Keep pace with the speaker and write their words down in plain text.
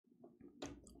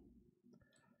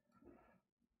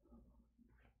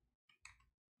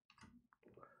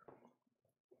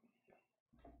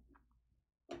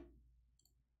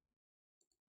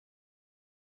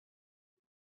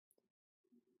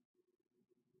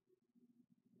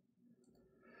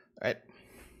All right.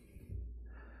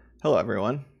 Hello,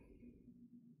 everyone.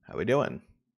 How we doing?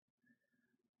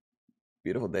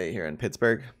 Beautiful day here in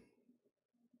Pittsburgh.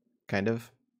 Kind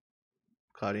of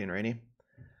cloudy and rainy.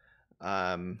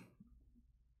 Um,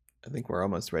 I think we're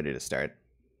almost ready to start.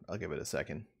 I'll give it a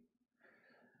second.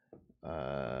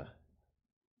 Uh,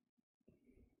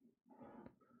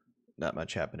 Not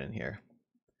much happening here.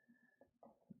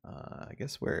 I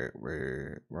guess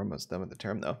we're almost done with the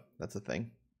term though. That's a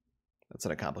thing. That's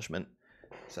an accomplishment.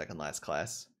 Second last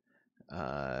class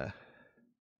to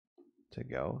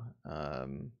go. I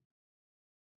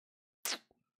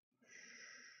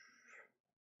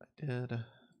did.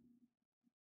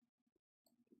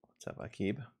 What's up,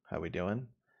 Akib? How we doing?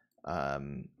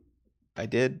 I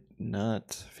did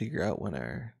not figure out when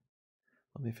our.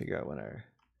 Let me figure out when our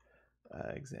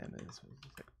exam is. It's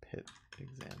like Pitt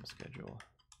exam schedule.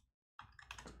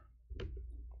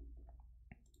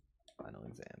 Final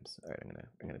exams. All right,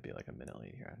 I'm gonna be like a minute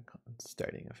late here. I'm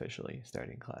starting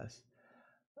class.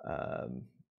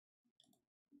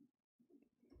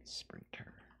 Spring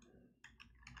term.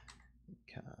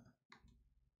 Okay,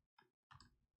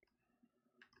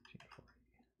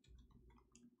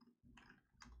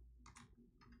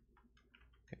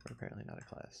 we're apparently not a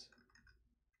class.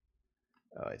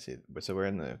 Oh, I see. So we're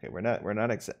in the okay. We're not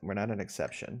an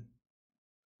exception.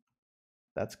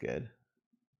 That's good.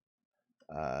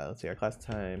 Let's see. Our class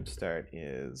time start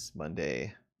is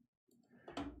Monday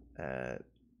at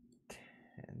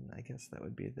 10. I guess that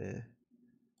would be the.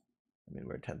 I mean,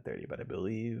 we're at 10:30, but I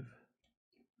believe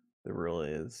the rule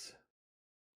is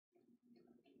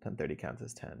 10:30 counts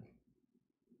as 10.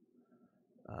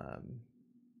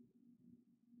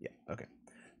 Yeah. Okay.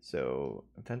 So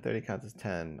 10:30 counts as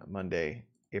 10. Monday,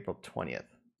 April 20th.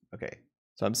 Okay.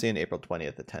 So I'm seeing April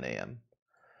 20th at 10 a.m.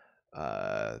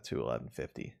 To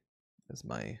 11:50 is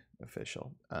my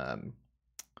official,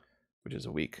 which is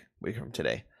a week from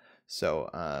today. So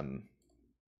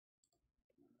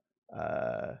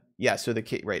yeah. So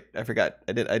the right. I forgot.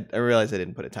 I realized I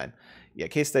didn't put a time. Yeah.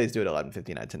 Case studies due at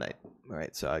 11:59 tonight. All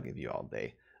right. So I'll give you all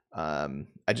day.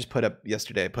 I just put up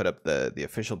yesterday. I put up the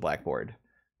official Blackboard.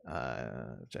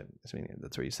 Which I mean,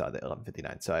 that's where you saw the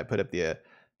 11:59. So I put up the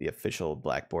official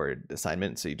Blackboard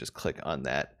assignment. So you just click on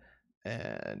that,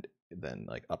 and then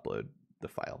like upload the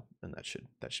file, and that should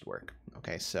work.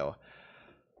 Okay, so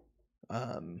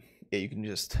yeah, you can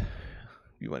just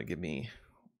you want to give me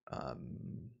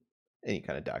any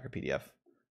kind of Docker PDF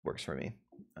works for me.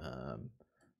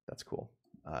 That's cool.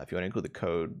 If you want to include the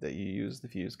code that you use, the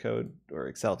Fuse code or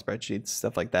Excel spreadsheets,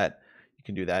 stuff like that, you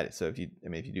can do that. So if you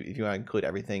want to include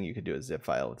everything, you could do a zip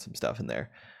file with some stuff in there.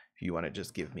 If you want to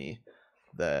just give me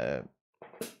the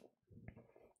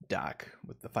doc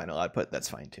with the final output, that's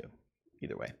fine too.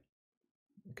 Either way.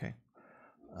 Okay.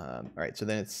 All right. So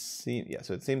then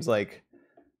so it seems like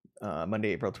Monday,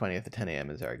 April 20th at 10 a.m.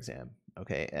 is our exam.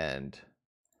 Okay, and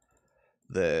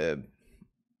the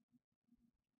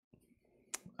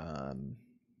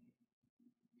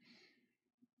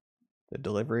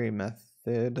delivery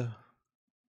method.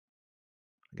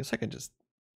 I guess I can just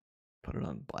put it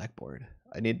on Blackboard.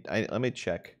 Let me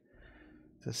check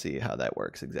to see how that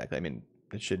works exactly. I mean,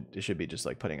 it should be just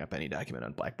like putting up any document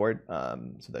on Blackboard.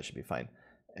 So that should be fine.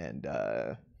 And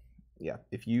yeah,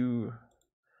 it'd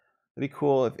be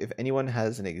cool if anyone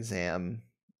has an exam,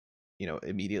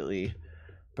 immediately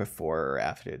before or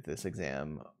after this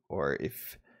exam, or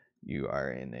if you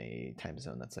are in a time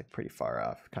zone that's like pretty far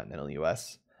off continental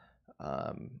US,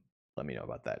 let me know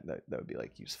about that. That would be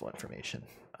like useful information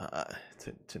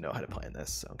to know how to plan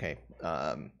this. Okay.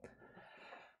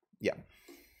 Yeah.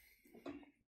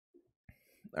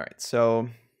 All right. So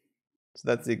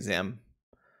that's the exam.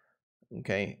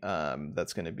 Okay.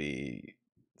 That's going to be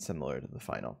similar to the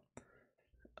final.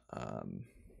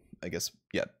 I guess.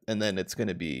 Yeah. And then it's going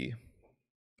to be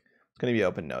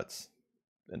open notes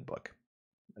and book.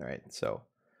 All right. So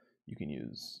you can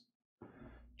use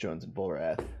Jones and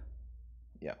Bullrath.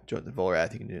 Yeah, Jones and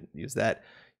Bullrath. You can use that.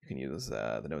 You can use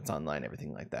the notes online,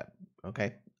 everything like that.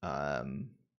 Okay.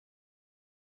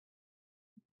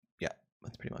 Yeah,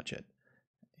 that's pretty much it.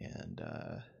 And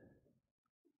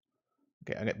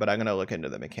okay, but I'm gonna look into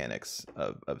the mechanics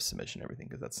of submission, everything,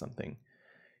 because that's something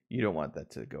you don't want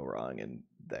that to go wrong, and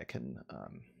that can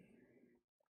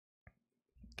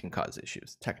cause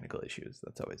issues, technical issues.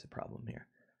 That's always a problem here.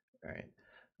 All right.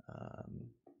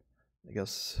 I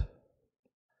guess.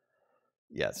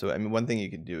 Yeah. So I mean, one thing you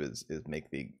can do is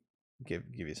make give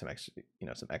you some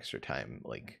extra time,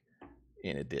 like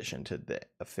in addition to the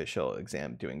official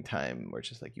exam doing time, where it's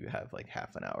just like you have like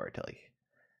half an hour to like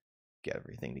get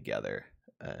everything together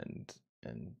and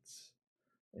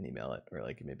and email it, or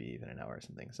like maybe even an hour or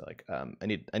something. So like I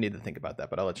need to think about that,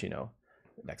 but I'll let you know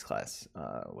next class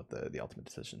what the ultimate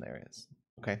decision there is.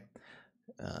 Okay.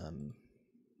 All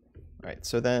right.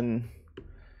 So then,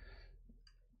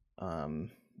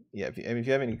 yeah, if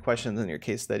you have any questions on your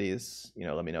case studies,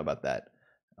 let me know about that.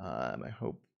 I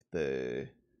hope the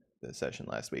session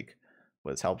last week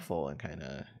was helpful and kind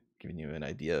of giving you an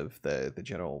idea of the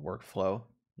general workflow.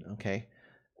 Okay.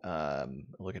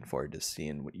 Looking forward to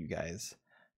seeing what you guys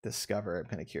discover. I'm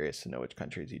kind of curious to know which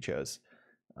countries you chose.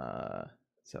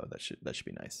 So that should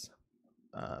be nice.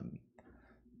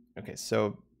 Okay,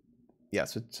 so yeah,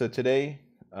 so today,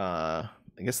 I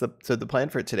guess the plan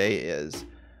for today is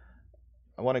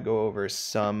I want to go over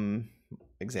some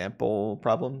example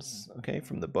problems, okay,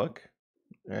 from the book.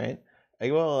 All right,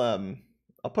 I will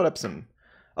I'll put up some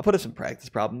practice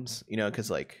problems, because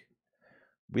like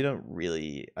I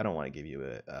don't want to give you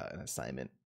an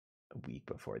assignment a week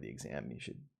before the exam.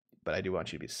 But I do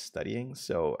want you to be studying.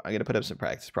 So I'm gonna put up some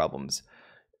practice problems.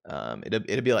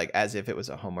 It'll be like as if it was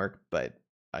a homework, but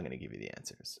I'm gonna give you the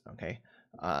answers. Okay.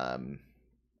 And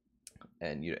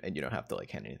you don't have to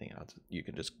like hand anything out. You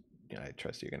can just I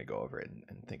trust you're gonna go over it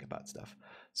and think about stuff.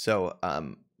 So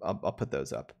I'll put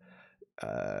those up.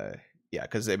 Yeah,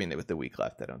 because I mean with the week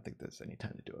left, I don't think there's any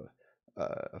time to do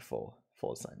a full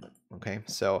assignment. Okay,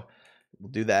 so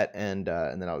we'll do that, and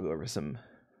then I'll go over some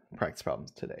practice problems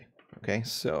today. Okay,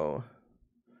 so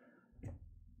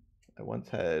I once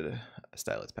had a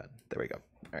stylus pen. There we go.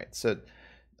 All right, so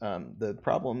the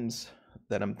problems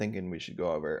that I'm thinking we should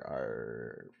go over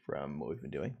are from what we've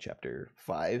been doing, chapter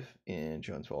 5 in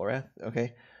Jones-Vollrath.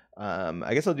 Okay,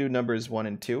 I guess I'll do numbers 1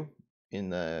 and 2 in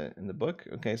the book.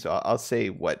 Okay, so I'll say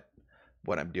what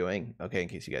I'm doing. Okay, in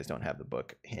case you guys don't have the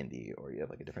book handy or you have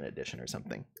like a different edition or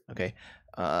something. Okay,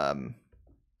 all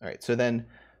right. So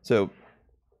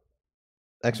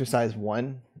exercise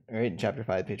 1. All right, in chapter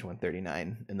 5, page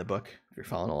 139 in the book. If you're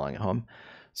following along at home,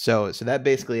 so that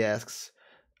basically asks.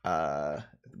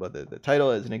 Well, the title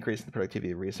is an increase in the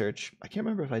productivity of research. I can't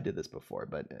remember if I did this before,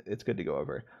 but it's good to go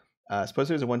over. Suppose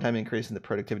there's a one-time increase in the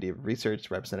productivity of research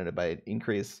represented by an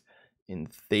increase in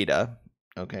theta.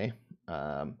 Okay,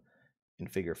 in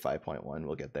figure 5.1,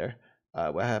 we'll get there.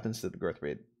 What happens to the growth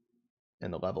rate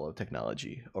and the level of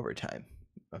technology over time?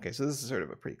 Okay, so this is sort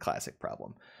of a pretty classic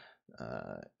problem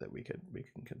that we can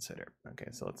consider. Okay,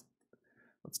 so let's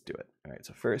do it. All right,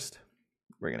 so first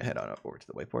we're gonna head on over to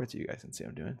the whiteboard so you guys can see what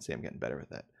I'm doing. See, I'm getting better with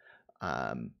that.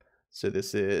 So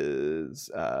this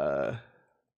is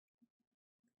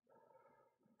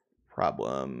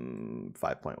problem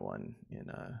 5.1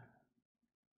 in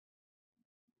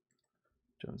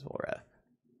Jones-Vollrath.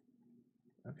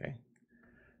 Okay,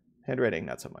 handwriting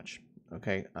not so much.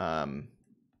 Okay. All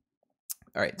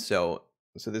right. So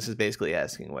this is basically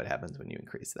asking what happens when you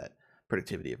increase that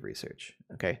productivity of research.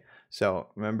 Okay. So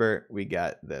remember we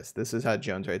got this. This is how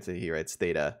Jones writes it. He writes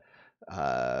theta,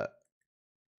 a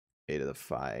to the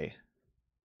phi,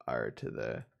 r to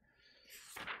the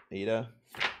eta,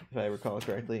 if I recall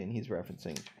correctly, and he's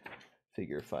referencing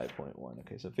figure 5.1.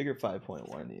 Okay. So figure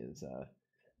 5.1 is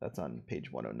that's on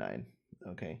page 109.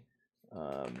 Okay.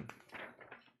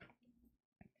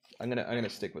 I'm gonna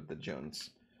stick with the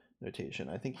Jones notation.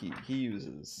 I think he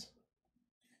uses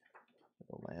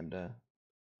a lambda.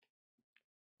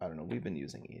 I don't know. We've been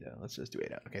using eta. Let's just do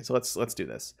eta. Okay, so let's do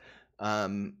this.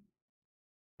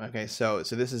 Okay, so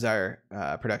this is our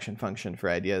production function for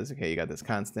ideas. Okay, you got this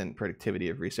constant productivity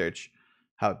of research,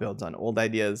 how it builds on old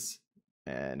ideas,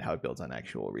 and how it builds on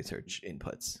actual research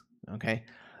inputs. Okay.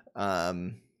 All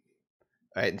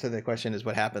right, and so the question is,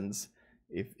 what happens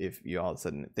if you all of a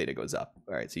sudden theta goes up?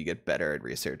 All right, so you get better at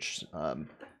research.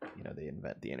 They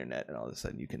invent the internet, and all of a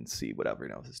sudden you can see what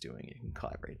everyone else is doing. You can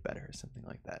collaborate better, or something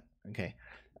like that. Okay.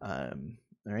 All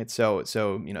right. So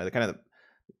we're going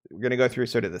to go through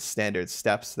sort of the standard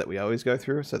steps that we always go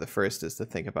through. So the first is to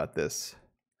think about this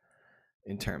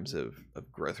in terms of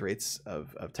growth rates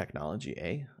of technology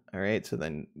A. All right. So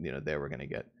then there we're going to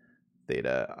get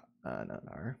theta not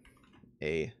r,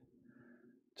 a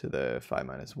to the phi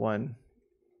minus 1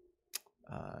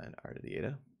 and r to the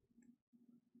eta.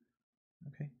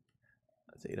 Okay,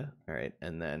 that's eta. All right,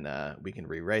 and then we can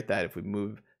rewrite that. If we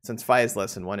move, since phi is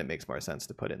less than 1, it makes more sense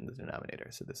to put it in the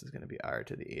denominator. So this is going to be r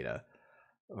to the eta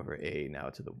over a now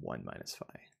to the 1 minus phi.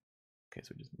 Okay,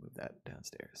 so we just move that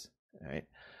downstairs. All right.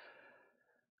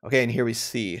 Okay, and here we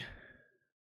see,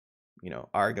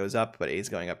 r goes up, but a is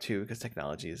going up too, because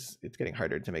technology it's getting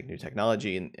harder to make new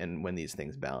technology, and when these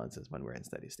things balance is when we're in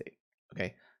steady state.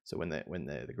 Okay, so when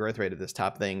the growth rate of this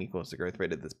top thing equals the growth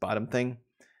rate of this bottom thing,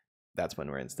 that's when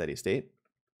we're in steady state.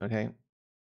 Okay,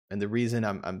 And the reason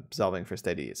I'm solving for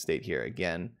steady state here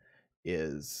again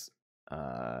is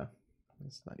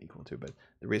it's not equal to, but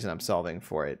the reason I'm solving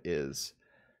for it is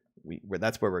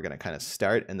that's where we're going to kind of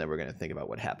start, and then we're going to think about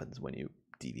what happens when you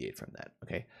deviate from that.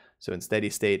 Okay, so in steady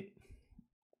state,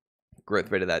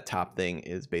 growth rate of that top thing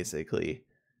is basically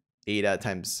eta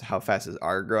times how fast is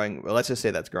R growing. Well, let's just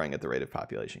say that's growing at the rate of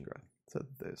population growth. So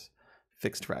there's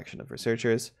fixed fraction of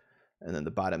researchers, and then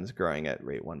the bottom's growing at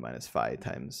rate 1 minus phi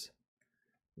times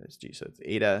there's G. So it's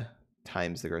eta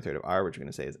times the growth rate of R, which we're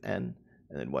going to say is N,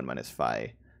 and then 1 minus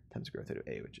phi times the growth rate of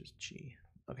A, which is G.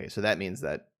 Okay, so that means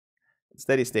that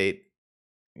steady state,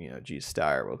 G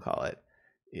star, we'll call it,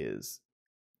 is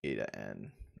eta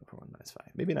N over 1 minus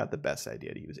phi. Maybe not the best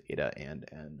idea to use eta and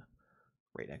N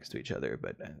right next to each other,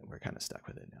 but we're kind of stuck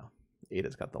with it now.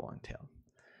 Eta's got the long tail.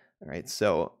 All right,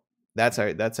 so that's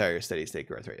our steady state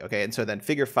growth rate. Okay, and so then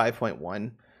figure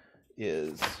 5.1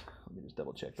 is, let me just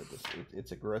double check that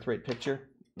it's a growth rate picture.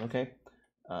 Okay.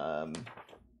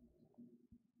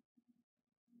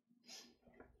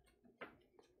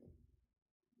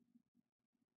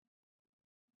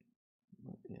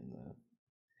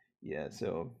 Yeah,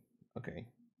 so okay.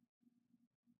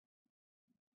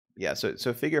 Yeah,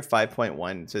 so figure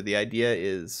 5.1. So the idea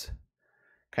is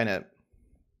kind of,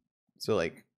 so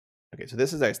like, okay, so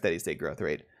this is our steady state growth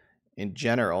rate. In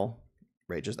general,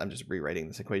 right, I'm just rewriting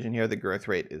this equation here. The growth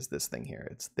rate is this thing here.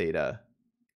 It's theta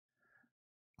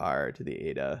R to the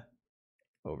eta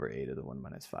over A to the 1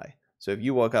 minus phi. So if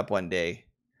you woke up one day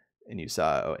and you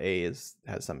saw, oh, A has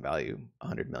some value,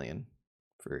 100 million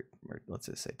for, or let's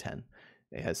just say 10.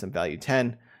 A has some value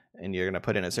 10, and you're going to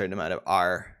put in a certain amount of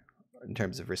R in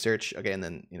terms of research. Okay, and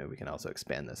then, we can also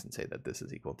expand this and say that this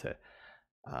is equal to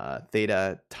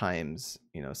theta times,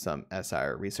 some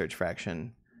SR research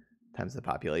fraction times the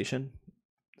population.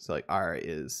 So like R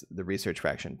is the research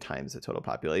fraction times the total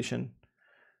population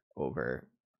over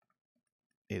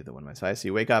A to the 1 minus phi. So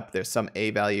you wake up, there's some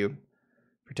A value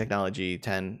for technology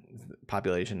 10,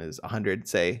 population is 100,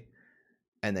 say,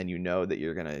 and then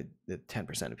that that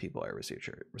 10% of people are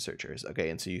researchers. Okay,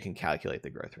 and so you can calculate the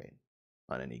growth rate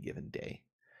on any given day,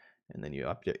 and then you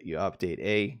update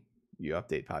A, you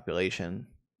update population,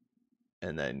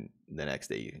 and then the next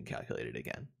day you can calculate it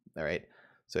again. All right,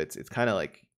 so it's kind of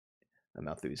like a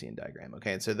Malthusian diagram.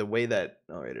 Okay, and so the way that,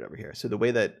 I'll write it over here. So the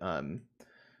way that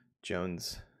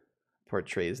Jones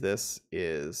portrays this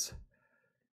is,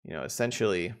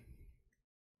 essentially,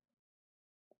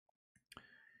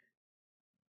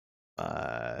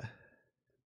 I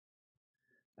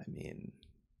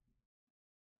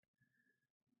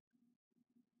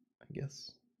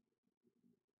guess,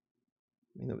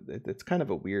 it's kind of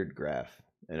a weird graph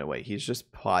in a way. He's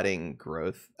just plotting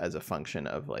growth as a function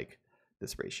of like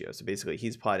this ratio. So basically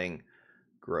he's plotting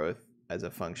growth as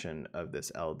a function of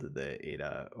this L to the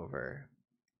eta over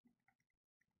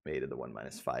A to the 1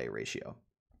 minus phi ratio.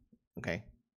 Okay.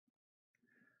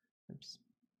 Oops.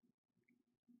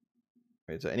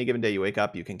 Right, so any given day you wake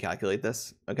up, you can calculate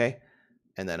this. Okay.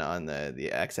 And then on the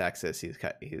x-axis, he's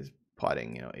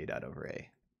plotting, A dot over A,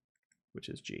 which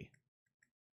is G.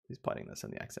 He's plotting this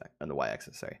on the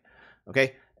y-axis, sorry.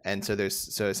 Okay, and so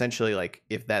essentially, like,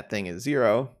 if that thing is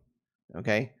 0,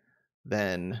 okay,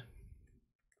 then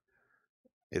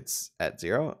it's at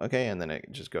 0, okay, and then it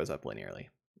just goes up linearly.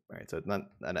 All right, so it's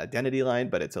not an identity line,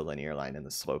 but it's a linear line, and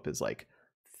the slope is like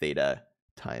theta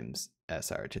times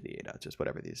SR to the eta, just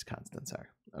whatever these constants are.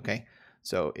 Okay,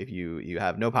 so if you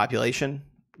have no population,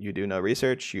 you do no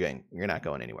research, you're not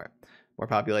going anywhere. More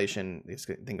population, this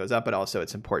thing goes up, but also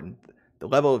it's important the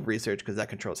level of research, because that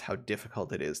controls how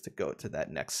difficult it is to go to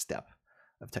that next step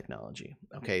of technology.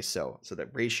 Okay, so that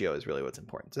ratio is really what's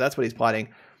important. So that's what he's plotting,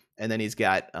 and then he's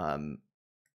got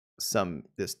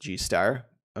this G star.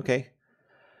 Okay,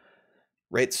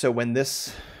 right. So when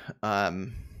this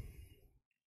when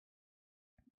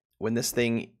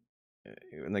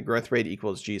the growth rate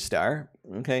equals G star,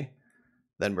 okay,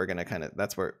 then we're gonna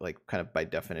that's where, like, kind of by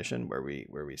definition where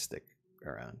we stick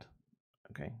around.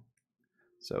 Okay.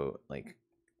 So like,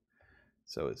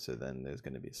 so then there's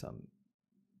going to be some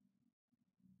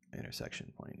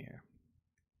intersection point here.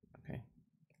 Okay.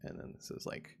 And then this is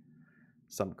like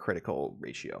some critical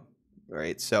ratio,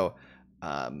 right? So,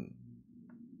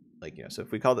 like, so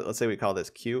if we call it, let's say we call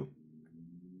this Q.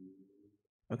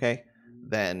 Okay.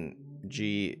 Then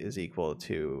G is equal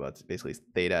to, it's basically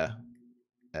theta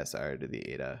SR to the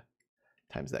eta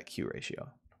times that Q ratio,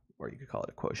 or you could call it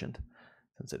a quotient,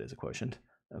 since it is a quotient.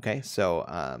 Okay, so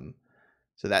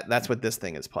so that's what this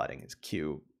thing is plotting, is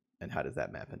Q, and how does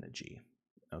that map into G?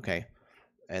 Okay,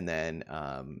 and then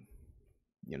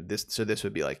this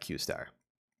would be like Q star.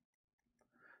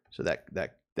 So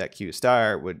that that Q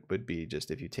star would be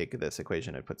just if you take this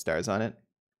equation and put stars on it.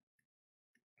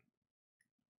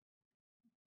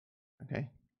 Okay.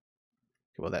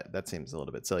 Well, that seems a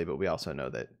little bit silly, but we also know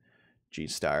that G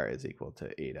star is equal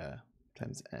to eta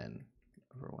times n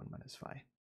over 1 minus phi.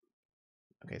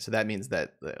 Okay, so that means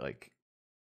that like,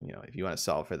 you know, if you want to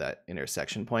solve for that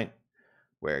intersection point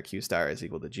where Q star is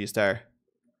equal to G star,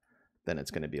 then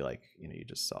it's going to be like, you know, you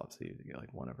just solve, so you get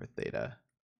like 1 over theta,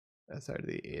 sorry,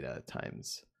 the eta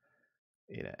times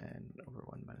eta n over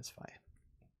 1 minus phi.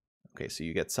 Okay, so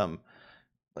you get some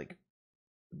like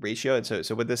ratio. And so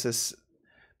what this is,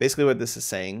 basically what this is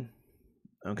saying,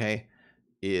 okay,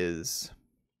 is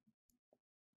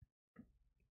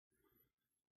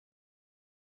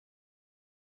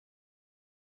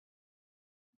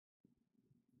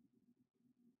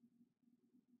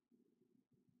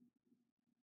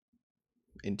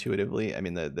intuitively, I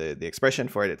mean, the expression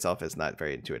for it itself is not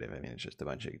very intuitive. I mean, it's just a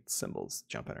bunch of symbols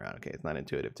jumping around. Okay, it's not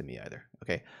intuitive to me either.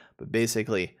 Okay, but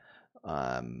basically,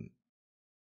 you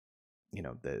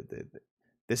know,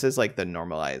 this is like the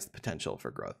normalized potential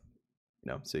for growth.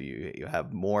 You know, so you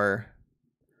have more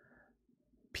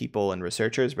people and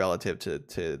researchers relative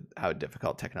to how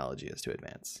difficult technology is to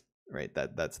advance, right?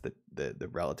 That's the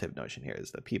relative notion here, is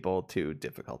the people to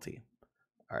difficulty.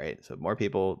 All right, so more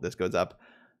people, this goes up,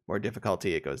 more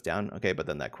difficulty, it goes down. Okay, but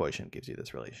then that quotient gives you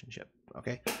this relationship.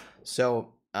 Okay,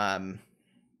 so all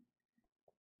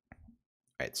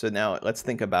right, so now let's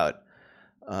think about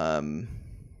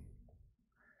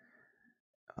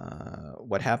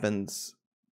what happens,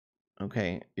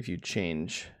 okay, if you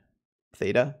change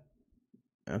theta.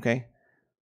 Okay,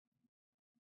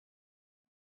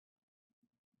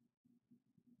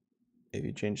 if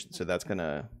you change, so that's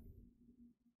gonna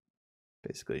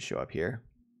basically show up here.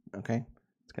 Okay,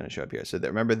 it's gonna show up here. So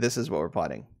remember, this is what we're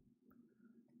plotting.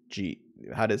 G,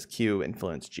 how does Q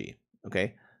influence G?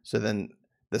 Okay, so then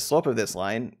the slope of this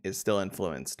line is still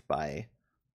influenced by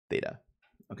theta.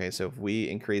 Okay, so if we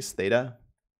increase theta,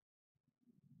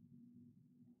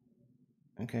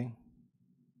 okay,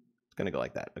 it's gonna go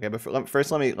like that. Okay, but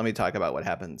first let me talk about what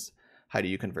happens. How do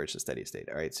you converge to steady state?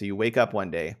 All right, so you wake up one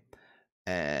day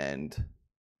and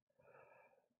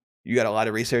you got a lot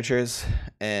of researchers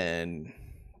and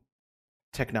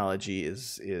technology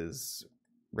is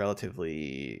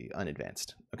relatively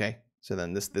unadvanced. Okay, so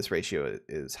then this ratio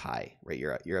is high, right?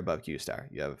 You're above Q star.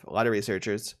 You have a lot of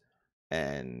researchers,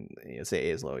 and you know, say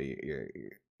A is low.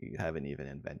 You haven't even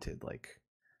invented, like,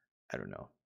 I don't know,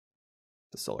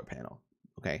 the solar panel.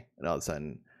 Okay, and all of a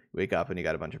sudden you wake up and you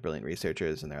got a bunch of brilliant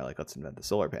researchers, and they're like, let's invent the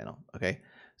solar panel. Okay,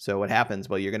 so what happens?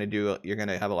 Well, you're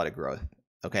gonna have a lot of growth.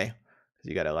 Okay, because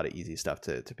you got a lot of easy stuff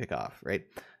to pick off, right?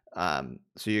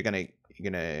 So you're gonna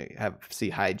see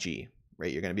high G,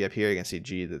 right? You're gonna be up here. You're gonna see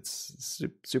G that's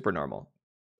super normal.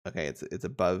 Okay, it's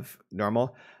above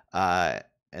normal,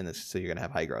 and so you're gonna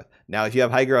have high growth. Now, if you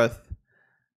have high growth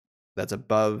that's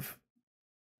above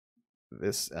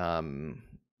this,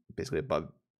 basically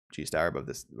above G star, above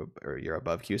this, or you're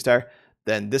above Q star,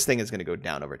 then this thing is going to go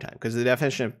down over time, because the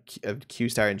definition of Q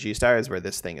star and G star is where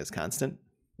this thing is constant.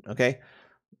 Okay,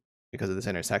 because of this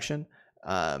intersection.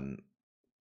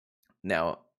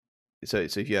 Now, so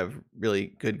if you have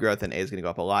really good growth, then A is going to go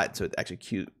up a lot. So actually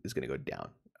Q is going to go down.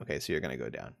 Okay, so you're going to go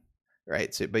down,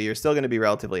 right? So, but you're still going to be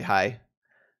relatively high in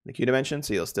the Q dimension.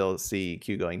 So you'll still see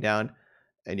Q going down,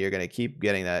 and you're going to keep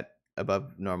getting that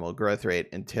above normal growth rate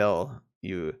until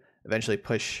you eventually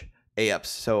push A up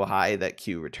so high that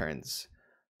Q returns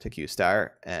to Q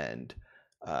star, and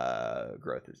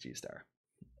growth is G star.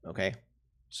 Okay,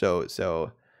 so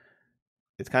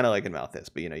it's kind of like in Malthus,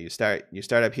 but you know, you start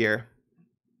up here,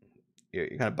 you're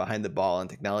kind of behind the ball on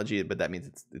technology, but that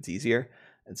means it's easier,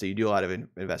 and so you do a lot of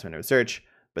investment in research,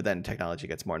 but then technology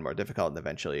gets more and more difficult, and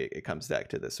eventually it comes back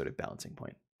to this sort of balancing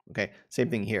point. Okay, same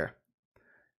thing here.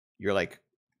 You're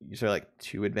sort of like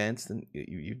too advanced, and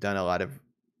you've done a lot of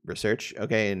research,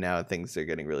 okay, and now things are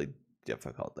getting really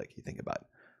difficult. Like, you think about,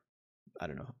 I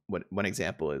don't know, one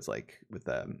example is like with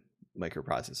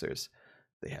microprocessors,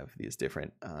 they have these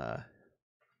different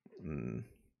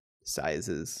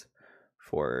sizes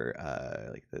for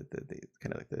like the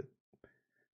kind of like the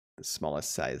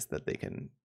smallest size that they can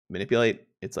manipulate.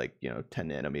 It's like, you know, 10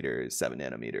 nanometers, 7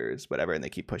 nanometers, whatever, and they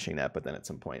keep pushing that, but then at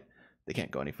some point they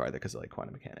can't go any farther because of like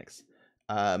quantum mechanics.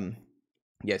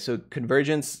 Yeah, so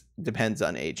convergence depends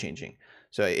on A changing.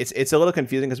 So it's a little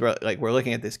confusing because we're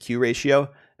looking at this Q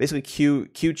ratio. Basically,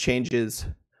 Q changes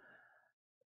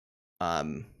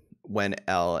when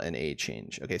L and A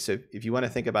change. Okay, so if you want to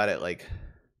think about it, like,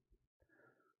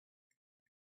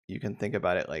 you can think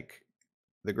about it like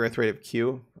the growth rate of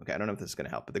Q. Okay, I don't know if this is going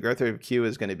to help, but the growth rate of Q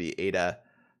is going to be eta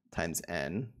times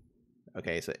n.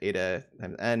 Okay, so eta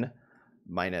times n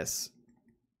minus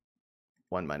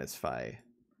 1 minus phi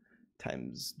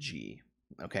times g.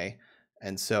 Okay,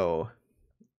 and so,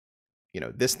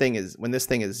 this thing is, when this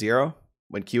thing is 0,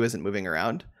 when q isn't moving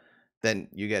around, then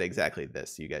you get exactly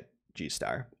this. You get g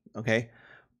star. Okay,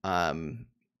 and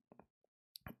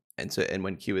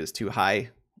when q is too high,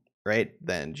 right,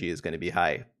 then g is going to be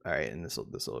high. All right, and this will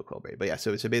equilibrate. But yeah,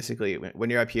 so basically, when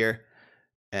you're up here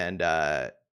and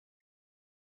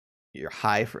you're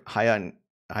high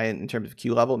in terms of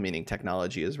q level, meaning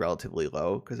technology is relatively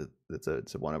low because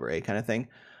it's a 1 over a kind of thing.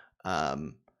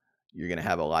 You're going to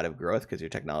have a lot of growth because your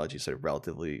technology is sort of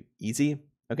relatively easy.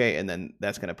 Okay, and then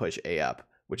that's going to push a up,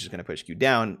 which is going to push q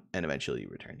down, and eventually you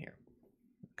return here.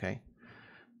 Okay,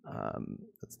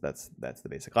 that's the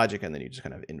basic logic, and then you just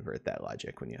kind of invert that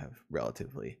logic when you have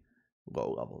relatively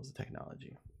low levels of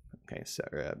technology. Okay, so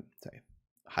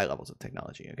high levels of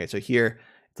technology. Okay, so here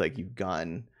it's like you've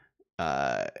gone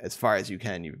as far as you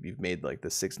can. You've made like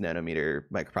the 6 nanometer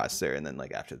microprocessor, and then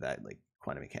like after that, like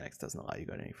quantum mechanics doesn't allow you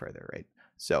to go any further, right?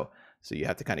 So you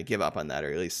have to kind of give up on that,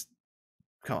 or at least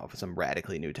come up with some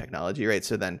radically new technology, right?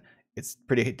 So then it's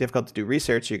pretty difficult to do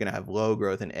research. You're going to have low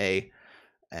growth in A,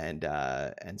 and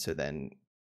so then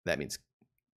that means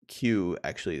Q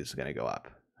actually is going to go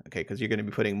up, okay? Because you're going to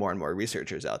be putting more and more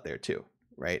researchers out there too,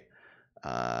 right?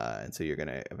 And so you're going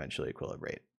to eventually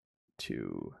equilibrate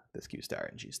to this Q star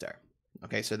and G star.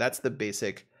 Okay, so that's the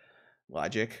basic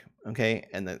logic, okay?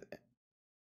 And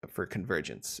for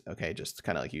convergence, okay, just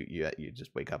kind of like you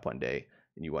just wake up one day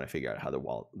and you want to figure out how the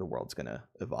world's going to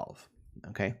evolve,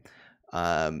 okay?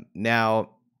 Now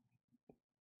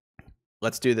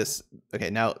let's do this. Okay,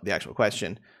 now the actual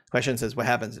question. The question says, what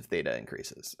happens if theta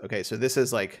increases? Okay, so this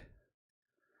is like,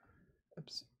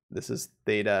 this is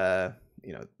theta,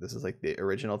 this is like the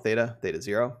original theta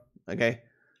 0, okay?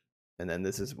 And then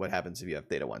this is what happens if you have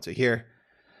theta 1. So here,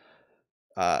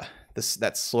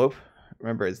 that slope,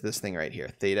 remember, is this thing right here,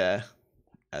 theta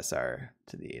SR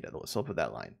to the eta, the slope of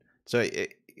that line. So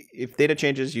if theta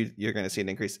changes, you're going to see an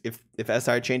increase. If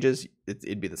SR changes,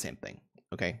 it'd be the same thing,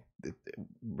 okay?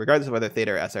 Regardless of whether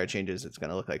theta or SR changes, it's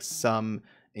going to look like some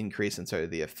increase in sort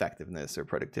of the effectiveness or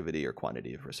productivity or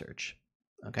quantity of research,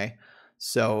 okay?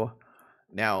 So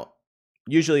now,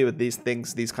 usually with these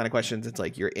things, these kind of questions, it's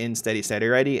like you're in steady state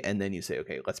already, and then you say,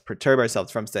 okay, let's perturb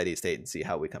ourselves from steady state and see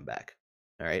how we come back,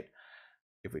 all right?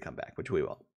 If we come back, which we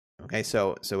will. Okay,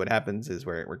 so what happens is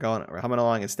we're humming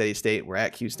along in steady state. We're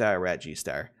at Q star, we're at G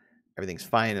star. Everything's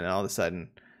fine, and all of a sudden,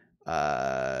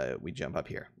 we jump up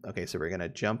here. Okay, so we're gonna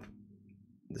jump.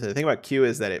 So the thing about Q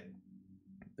is that in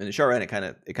the short run, it kind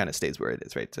of stays where it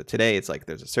is, right? So today it's like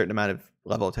there's a certain amount of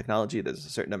level of technology, there's a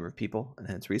certain number of people, and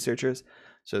hence researchers.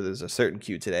 So there's a certain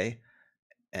Q today,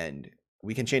 and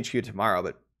we can change Q tomorrow,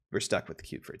 but we're stuck with the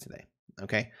Q for today.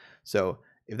 Okay, so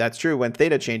if that's true, when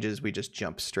theta changes, we just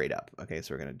jump straight up. Okay,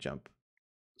 so we're going to jump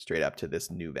straight up to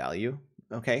this new value.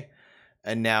 Okay,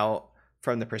 and now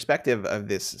from the perspective of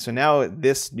this, so now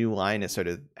this new line is sort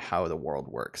of how the world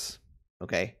works.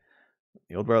 Okay,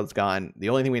 the old world's gone. The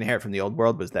only thing we inherit from the old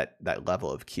world was that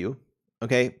level of Q.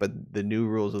 Okay, but the new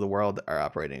rules of the world are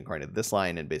operating according to this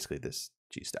line and basically this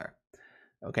G star.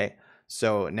 Okay,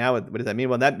 so now what does that mean?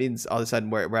 Well, that means all of a sudden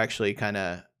we're actually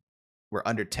we're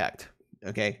under teched.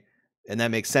 Okay. And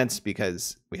that makes sense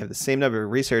because we have the same number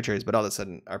of researchers, but all of a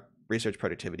sudden our research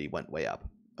productivity went way up.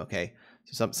 Okay,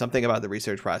 so something about the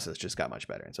research process just got much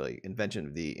better. And so like invention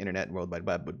of the internet and World Wide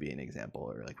Web would be an example,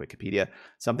 or like Wikipedia.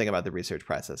 Something about the research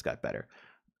process got better.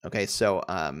 Okay, so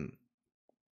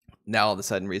now all of a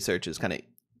sudden research is kind of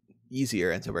easier,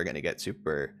 and so we're going to get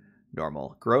super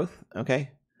normal growth.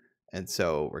 Okay, and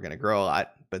so we're going to grow a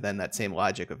lot, but then that same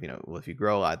logic of well, if you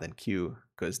grow a lot, then Q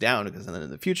goes down, because then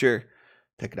in the future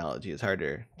technology is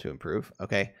harder to improve.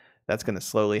 Okay, that's going to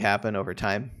slowly happen over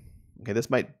time. Okay, this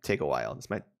might take a while.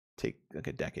 This might take like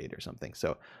a decade or something.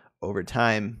 So over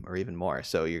time, or even more.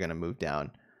 So you're going to move down,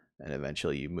 and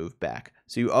eventually you move back.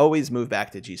 So you always move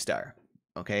back to G star.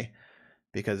 Okay,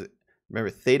 because remember,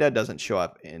 theta doesn't show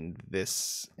up in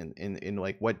this in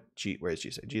like what G. Where is G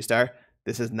star? G star.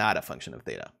 This is not a function of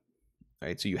theta. All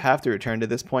right, so you have to return to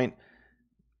this point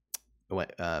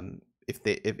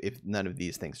if none of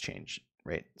these things change.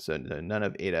 Right, so none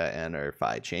of eta, n, or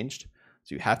phi changed.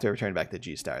 So you have to return back to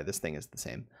G star. This thing is the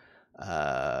same.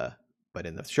 But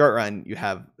in the short run, you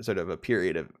have sort of a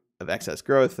period of excess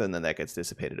growth, and then that gets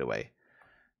dissipated away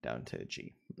down to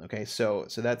G. Okay, so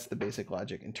that's the basic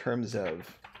logic in terms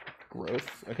of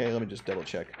growth. Okay, let me just double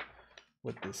check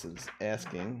what this is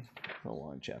asking. A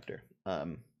long chapter.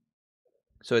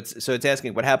 So it's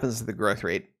asking what happens to the growth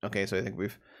rate. Okay, so I think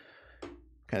we've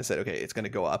kind of said, okay, it's going to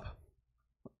go up.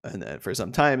 and then for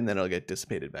some time, and then it'll get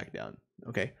dissipated back down.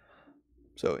 Okay,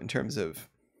 so in terms of,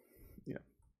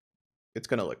 it's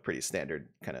going to look pretty standard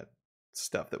kind of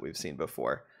stuff that we've seen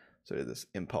before. So this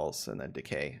impulse and then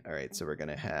decay. All right, so we're going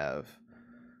to have,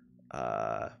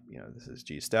 this is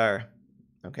G star.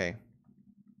 Okay,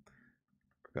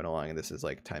 we're going along, and this is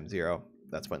like time 0.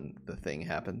 That's when the thing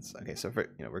happens. Okay, so for,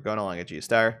 we're going along at G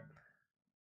star.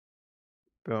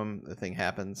 Boom, the thing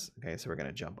happens. Okay, so we're going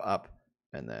to jump up,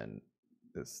 and then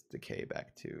this decay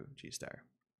back to G star.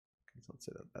 Okay, so let's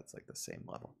say that's like the same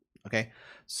level. Okay,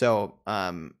 so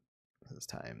this is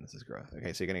time, this is growth.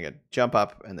 Okay, so you're going to jump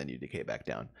up, and then you decay back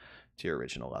down to your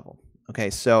original level. Okay,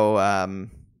 so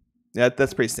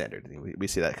that's pretty standard. We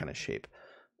see that kind of shape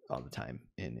all the time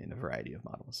in a variety of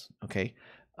models. Okay,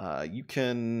 you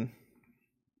can,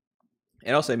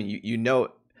 and also, I mean,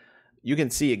 you can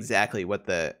see exactly what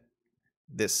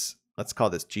this, let's call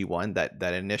this G1,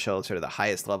 that initial sort of the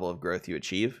highest level of growth you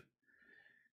achieve.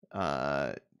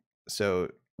 So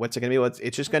what's it going to be? Well,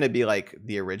 it's just going to be like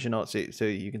the original. So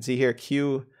you can see here,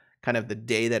 Q, kind of the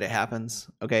day that it happens,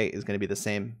 okay, is going to be the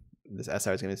same. This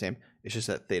SR is going to be the same. It's just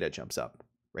that theta jumps up,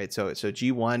 right? So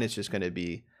G1 is just going to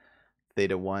be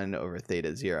theta 1 over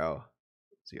theta 0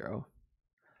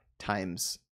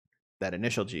 times that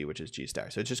initial G, which is G star.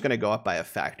 So it's just going to go up by a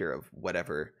factor of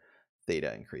whatever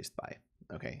theta increased by.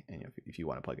 Okay, and if you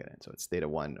want to plug it in, so it's theta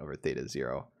 1 over theta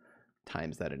 0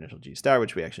 times that initial G star,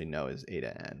 which we actually know is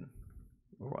eta n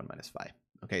over 1 minus phi.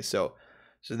 Okay, so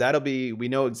that'll be, we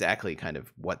know exactly kind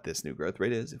of what this new growth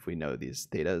rate is if we know these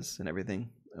thetas and everything.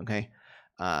 Okay,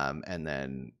 and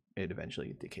then it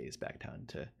eventually decays back down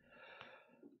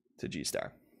to G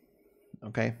star.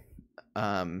 Okay,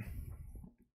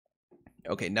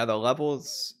 okay, now the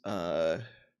levels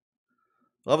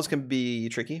can be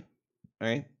tricky. All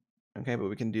right. Okay, but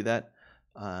we can do that.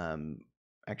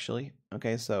 Actually,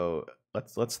 okay, so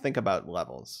let's think about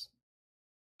levels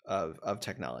of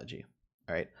technology.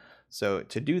 All right. So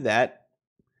to do that,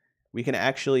 we can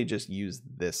actually just use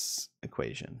this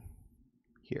equation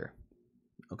here.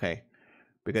 Okay,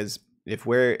 because if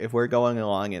we're going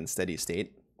along in steady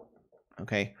state,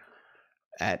 okay,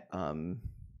 at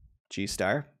G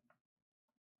star,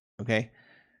 okay,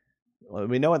 well,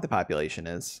 we know what the population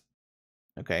is,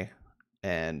 okay,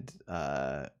 and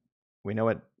we know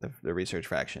what the research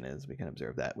fraction is. We can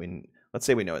observe that. Let's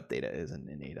say we know what theta is and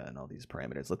eta and all these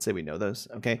parameters. Let's say we know those.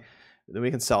 Okay, then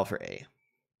we can solve for A.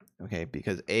 Okay,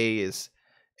 because A is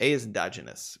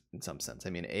endogenous in some sense. I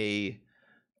mean, A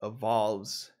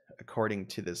evolves according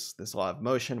to this law of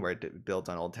motion, where it builds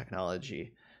on old technology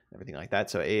and everything like that.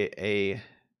 So A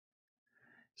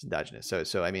is endogenous.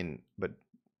 So I mean,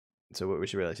 so what we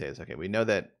should really say is, okay, we know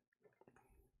that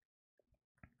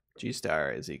G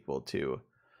star is equal to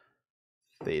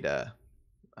theta,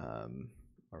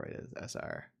 right, as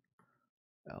SR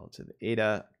L to the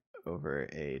eta over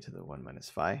A to the 1 minus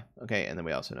phi. Okay, and then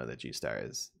we also know that G star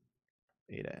is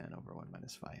eta n over 1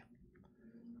 minus phi.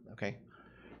 Okay,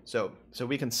 so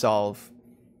we can solve,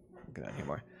 get out here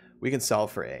more. We can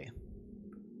solve for A.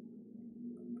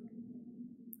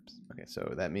 Okay,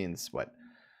 so that means what?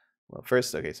 Well,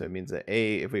 first, okay, so it means that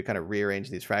A, if we kind of rearrange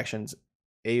these fractions,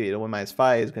 A to 1 minus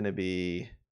phi is going to be,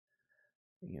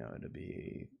 it'll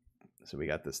be, so we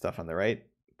got this stuff on the right,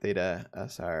 theta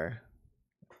SR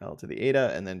L to the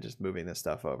eta, and then just moving this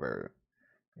stuff over,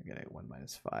 you're getting 1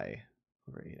 minus phi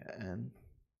over eta n.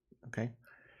 Okay.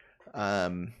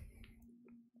 And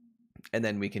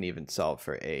then we can even solve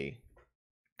for A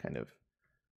kind of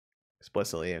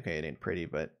explicitly. Okay, it ain't pretty,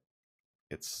 but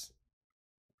it's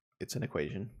an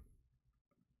equation.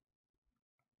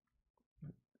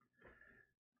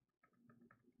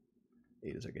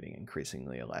 Etas are getting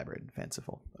increasingly elaborate and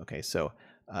fanciful. Okay, so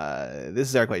this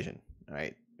is our equation. All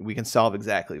right, we can solve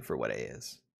exactly for what A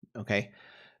is. Okay,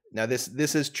 now this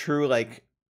is true like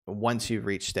once you've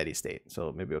reached steady state.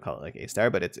 So maybe we'll call it like A star,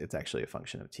 but it's actually a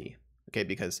function of T. Okay,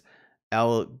 because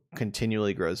L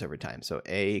continually grows over time. So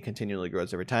A continually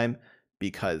grows over time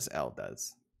because L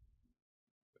does.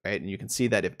 Right, and you can see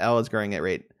that if L is growing at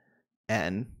rate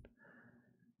n,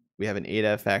 we have an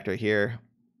eta factor here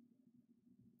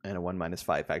and a 1 minus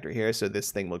phi factor here. So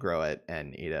this thing will grow at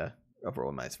n eta over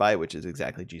 1 minus phi, which is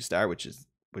exactly G star, which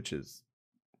is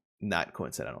not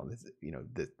coincidental.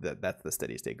 That's the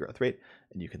steady state growth rate,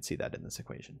 and you can see that in this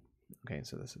equation. Okay,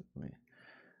 so this is, let me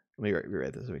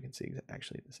rewrite this so we can see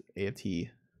actually this A of t,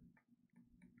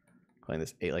 calling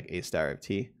this A like A star of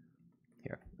t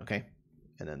here. Okay,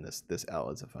 and then this L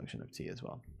is a function of t as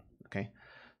well. Okay,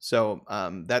 so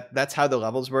that's how the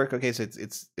levels work. Okay, so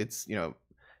it's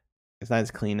it's not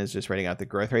as clean as just writing out the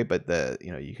growth rate, but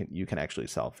you can actually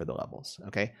solve for the levels.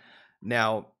 Okay,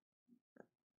 now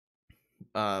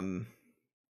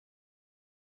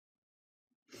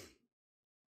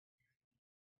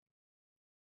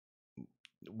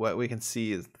what we can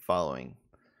see is the following.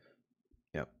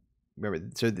 Yep. Remember,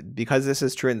 so because this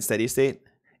is true in steady state,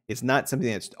 it's not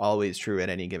something that's always true at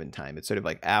any given time. It's sort of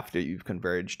like after you've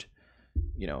converged,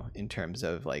 you know, in terms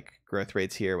of like growth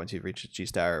rates here, once you've reached G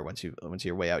star, or once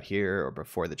you're way out here, or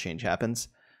before the change happens,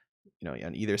 you know,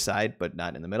 on either side, but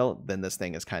not in the middle, then this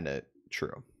thing is kind of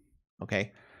true.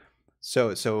 Okay.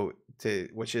 So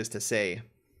which is to say,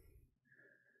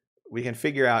 we can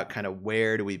figure out kind of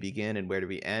where do we begin and where do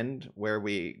we end. Where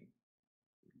we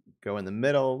go in the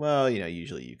middle, well, you know,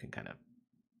 usually you can kind of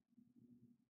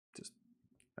just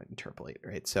interpolate,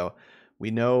 right? So we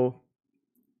know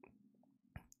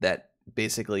that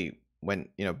basically when,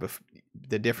 you know,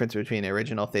 the difference between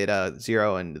original theta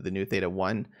 0 and the new theta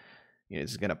 1, you know,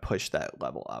 is going to push that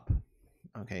level up.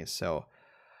 Okay, so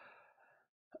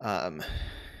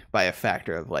by a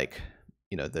factor of like,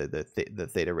 you know, the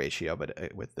theta ratio,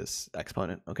 but with this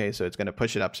exponent. Okay, so it's going to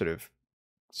push it up sort of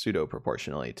pseudo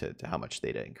proportionally to how much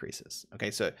theta increases.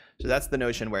 Okay, so that's the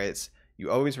notion where it's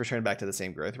you always return back to the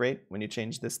same growth rate when you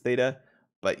change this theta,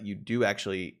 but you do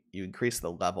actually you increase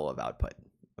the level of output.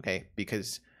 Okay,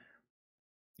 because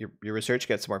your research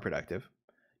gets more productive,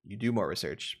 you do more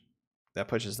research, that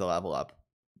pushes the level up,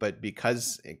 but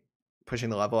because pushing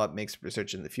the level up makes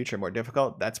research in the future more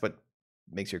difficult, that's what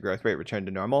makes your growth rate return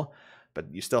to normal,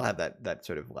 but you still have that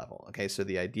sort of level. Okay, so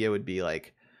the idea would be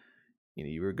like, you know,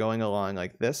 you were going along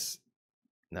like this.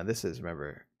 Now this is,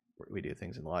 remember, we do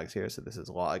things in logs here, so this is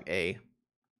log A,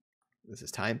 this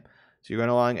is time. So you're going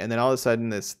along, and then all of a sudden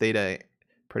this theta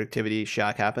productivity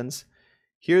shock happens.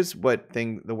 Here's what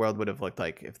the world would have looked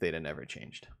like if theta never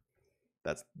changed.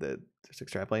 That's just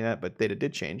extrapolating that, but theta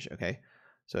did change. Okay,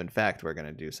 so in fact we're going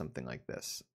to do something like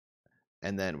this,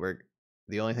 and then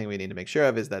the only thing we need to make sure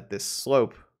of is that this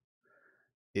slope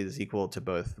is equal to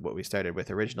both what we started with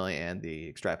originally and the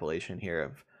extrapolation here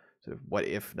of sort of what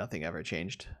if nothing ever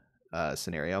changed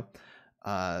scenario.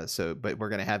 But we're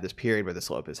going to have this period where the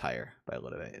slope is higher by a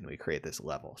little bit, and we create this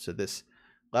level. So this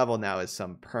level now is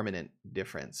some permanent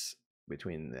difference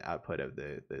between the output of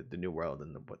the new world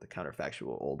and what the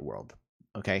counterfactual old world.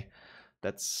 Okay,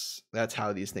 that's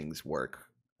how these things work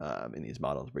in these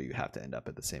models, where you have to end up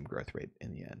at the same growth rate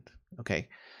in the end. Okay,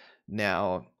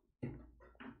 now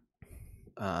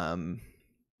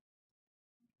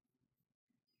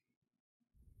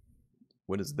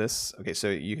what is this? Okay, so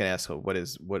you can ask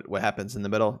what happens in the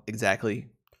middle exactly.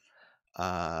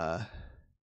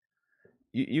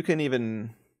 You can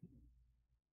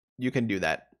do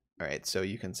that. All right, so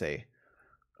you can say,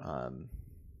 so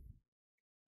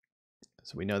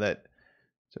we know that,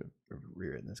 so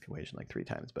rewritten this equation like 3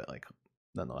 times, but like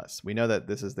nonetheless, we know that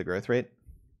this is the growth rate.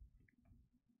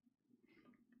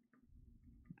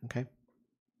 Okay.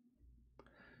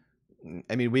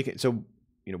 I mean, we can, so,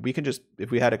 you know, we can just, if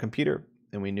we had a computer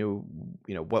and we knew,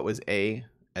 you know, what was A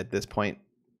at this point,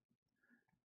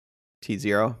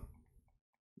 T0.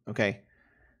 Okay.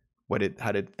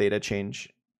 How did theta change?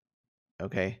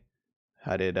 Okay.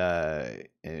 How did,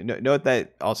 note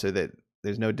that also that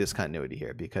there's no discontinuity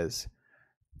here, because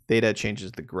theta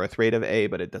changes the growth rate of A,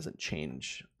 but it doesn't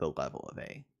change the level of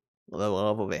A. The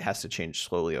level of A has to change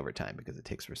slowly over time because it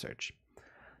takes research.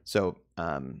 So,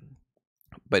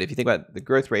 but if you think about the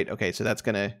growth rate, okay, so that's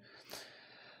going to,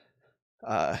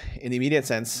 in the immediate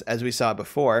sense, as we saw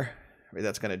before, right,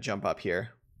 that's going to jump up here,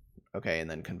 okay, and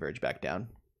then converge back down.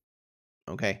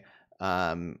 Okay.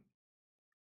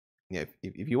 Yeah,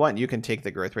 if you want, you can take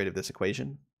the growth rate of this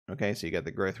equation. Okay, so you got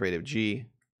the growth rate of G,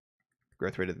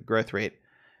 growth rate of the growth rate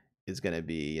is going to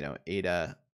be, you know,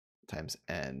 eta times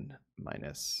n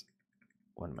minus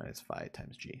 1 minus phi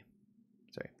times G.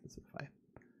 Sorry, this is phi.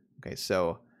 Okay,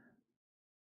 so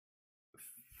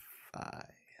phi,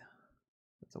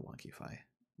 that's a wonky phi.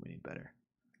 We need better.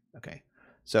 Okay,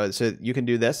 so you can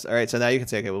do this. All right, so now you can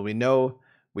say, okay, well, we know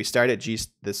we start at G,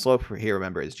 the slope here,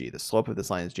 remember, is G. The slope of this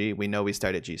line is G. We know we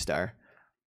start at G star.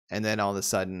 And then all of a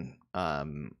sudden,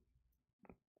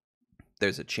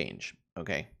 there's a change,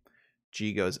 okay?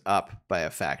 G goes up by a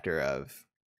factor of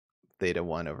theta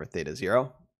 1 over theta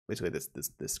 0, basically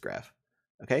this graph,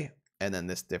 okay? And then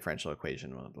this differential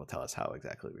equation will tell us how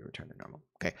exactly we return to normal,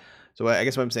 okay? So I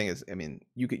guess what I'm saying is, I mean,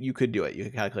 you could do it. You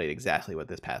could calculate exactly what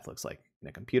this path looks like in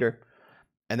a computer.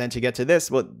 And then to get to this,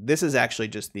 well, this is actually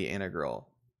just the integral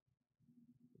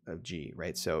of G,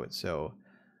 right? So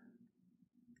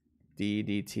d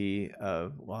dt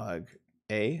of log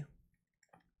A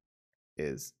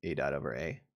is A dot over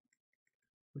A,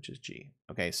 which is G.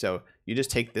 Okay, so you just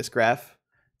take this graph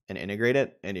and integrate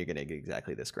it, and you're going to get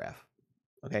exactly this graph.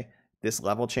 Okay, this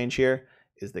level change here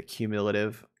is the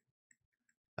cumulative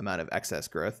amount of excess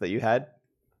growth that you had.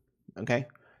 Okay,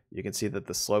 you can see that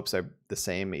the slopes are the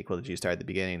same, equal to G star at the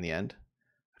beginning and the end,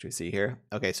 which we see here.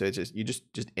 Okay, so it's just you just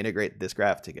integrate this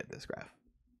graph to get this graph.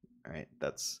 All right,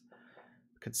 that's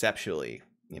conceptually,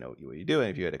 you know, what you do, and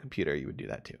if you had a computer, you would do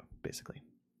that too, basically.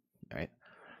 All right.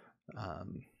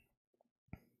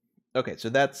 Okay, so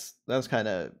that's kind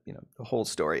of, you know, the whole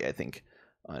story, I think,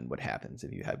 on what happens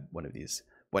if you have one of these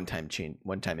one-time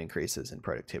increases in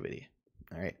productivity.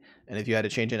 All right, and if you had a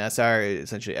change in SR,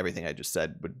 essentially everything I just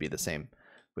said would be the same,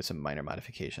 with some minor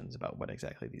modifications about what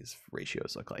exactly these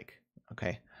ratios look like.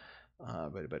 Okay,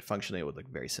 but functionally it would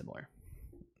look very similar.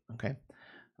 Okay,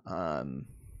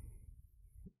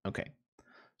 okay,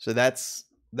 so that's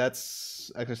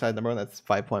exercise number 1. That's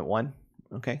 5.1.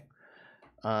 Okay.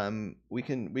 We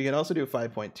can also do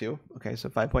 5.2. Okay, so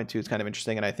 5.2 is kind of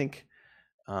interesting, and I think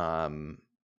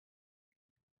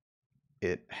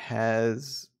it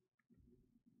has,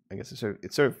 I guess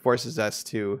it sort of forces us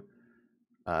to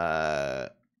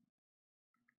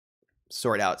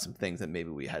sort out some things that maybe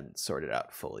we hadn't sorted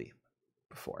out fully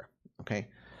before. Okay,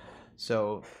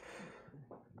 so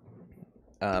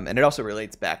and it also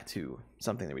relates back to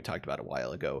something that we talked about a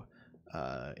while ago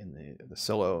in the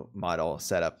solo model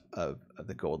setup of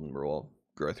the golden rule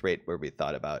growth rate, where we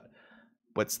thought about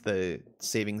what's the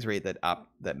savings rate that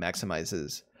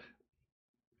maximizes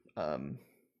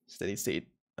steady state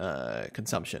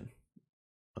consumption.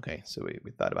 Okay, so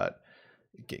we thought about,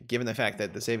 given the fact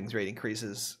that the savings rate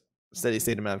increases steady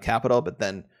state amount of capital, but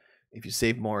then if you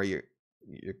save more, you're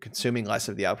consuming less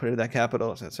of the output of that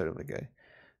capital. So that's sort of like a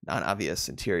non-obvious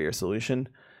interior solution.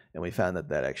 And we found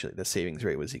that actually the savings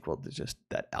rate was equal to just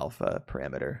that alpha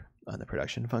parameter on the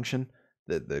production function,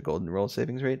 the golden rule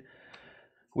savings rate.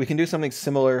 We can do something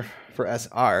similar for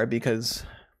SR because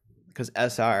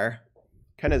SR,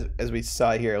 kind of as we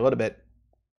saw here a little bit,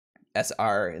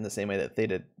 SR, in the same way that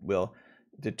theta will,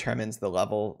 determines that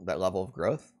level of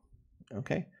growth.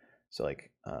 Okay, so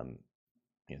like you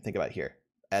know, think about here,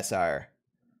 SR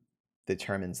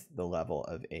determines the level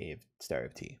of A star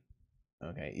of T.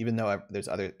 Okay, even though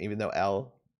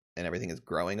L and everything is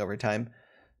growing over time,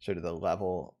 sort of the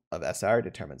level of SR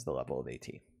determines the level of AT.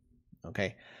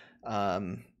 Okay,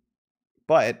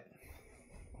 but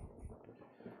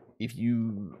if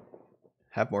you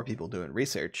have more people doing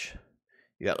research,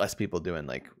 you got less people doing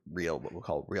like what we'll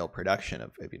call real production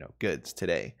of you know, goods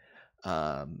today,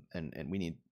 and we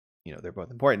need, you know, they're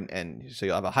both important, and so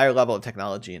you'll have a higher level of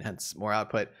technology and hence more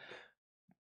output.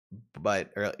 So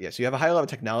you have a higher level of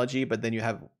technology, but then you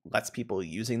have less people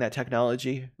using that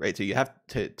technology, right? So you have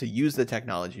to use the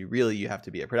technology, really you have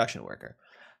to be a production worker.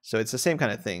 So it's the same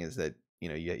kind of thing, is that, you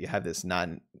know, you have this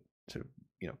sort of,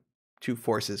 you know, two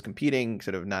forces competing,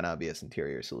 sort of non-obvious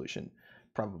interior solution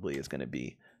probably is going to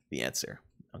be the answer.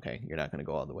 Okay, you're not going to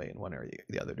go all the way in one or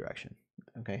the other direction.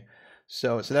 Okay,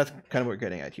 so that's kind of what we're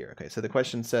getting at here. Okay, so the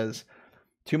question says,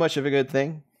 too much of a good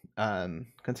thing?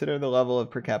 Consider the level of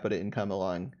per capita income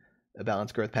along a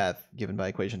balanced growth path given by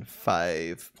equation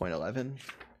 5.11,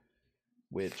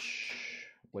 which,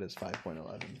 what is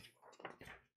 5.11?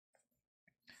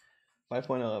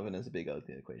 5.11 is a big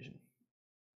ugly equation.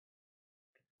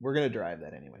 We're going to derive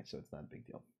that anyway, so it's not a big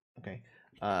deal. Okay,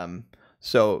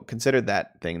 so consider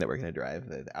that thing that we're going to derive,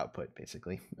 the output,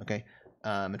 basically. Okay,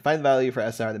 and find the value for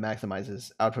SR that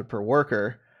maximizes output per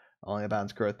worker along a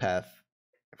balanced growth path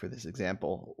for this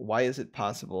example. Why is it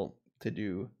possible to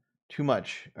do too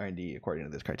much R&D according to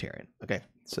this criterion? Okay,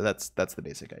 so that's the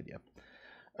basic idea.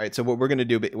 All right, so what we're going to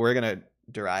do, we're going to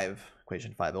derive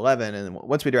equation 5.11, and then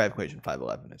once we derive equation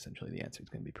 5.11, essentially the answer is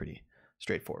going to be pretty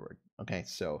straightforward. Okay,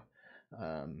 so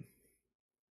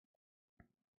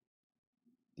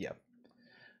yeah.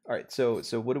 All right, so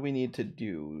what do we need to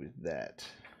do? That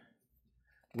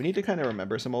we need to kind of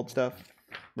remember some old stuff.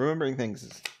 Remembering things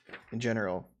is, in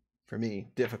general, for me,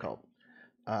 difficult,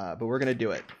 but we're gonna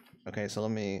do it. Okay, so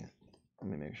let me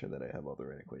make sure that I have all the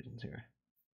right equations here.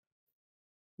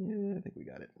 Yeah, I think we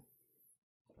got it.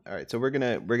 All right, so we're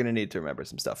gonna need to remember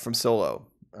some stuff from solo.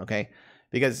 Okay,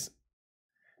 because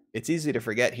it's easy to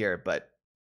forget here, but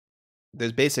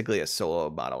there's basically a solo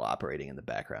model operating in the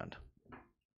background,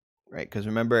 right? Because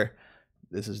remember,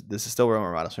 this is still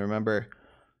Romer model. So remember,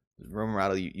 Romer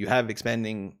model, you have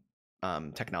expanding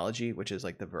technology, which is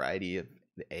like the variety of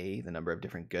the number of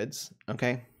different goods.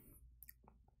 Okay,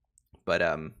 but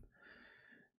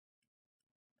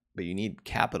you need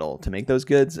capital to make those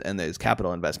goods, and there's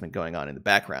capital investment going on in the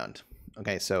background.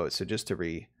 Okay, so just to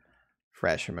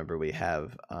refresh, remember we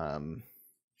have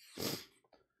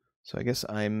so I guess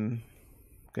I'm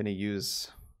going to do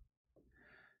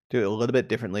it a little bit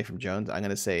differently from Jones. I'm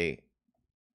going to say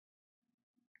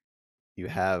you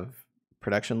have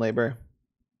production labor,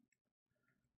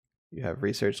 you have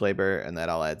research labor, and that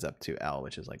all adds up to L,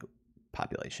 which is like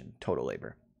population, total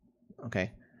labor.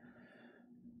 Okay.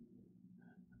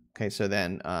 Okay, so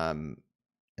then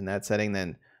in that setting,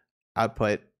 then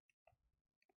output,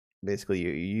 basically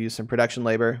you use some production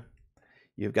labor.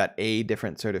 You've got A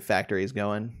different sort of factories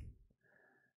going,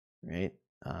 right?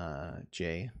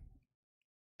 J,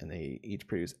 and they each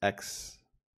produce X,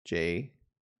 J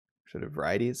sort of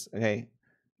varieties. Okay,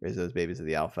 raise those babies to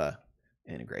the alpha,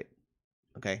 integrate.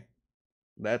 Okay,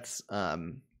 that's I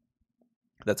mean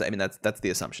that's the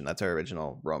assumption. That's our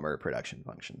original Romer production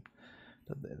function.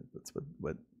 That's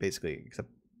what basically, except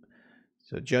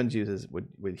so Jones uses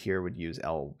would use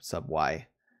L sub y.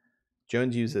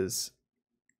 Jones uses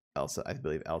L sub, I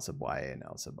believe L sub y and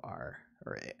L sub r,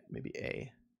 or A, maybe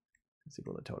A is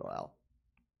equal to total L.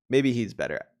 Maybe he's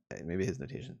better. Maybe his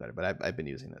notation is better, but I've been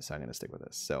using this, so I'm going to stick with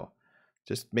this. So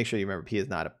just make sure you remember P is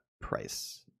not a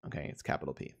price. Okay, it's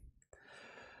capital P.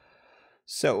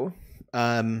 So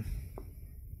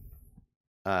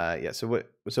yeah, so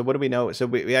what do we know? So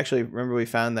we actually, remember we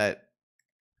found that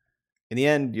in the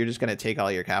end you're just going to take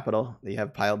all your capital that you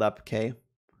have piled up, K,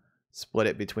 split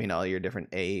it between all your different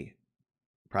A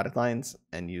product lines,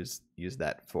 and use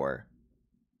that for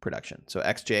production. So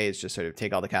xj is just sort of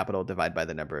take all the capital, divide by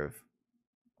the number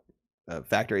of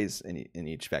factories, and in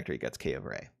each factory gets K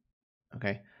over A.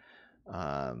 Okay,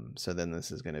 so then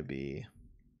this is going to be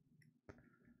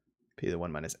P to the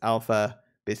 1 minus alpha.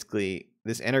 Basically,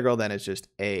 this integral then is just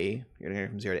A, you're going to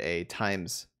go from 0 to A,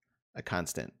 times a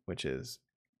constant, which is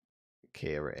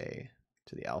K over A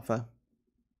to the alpha.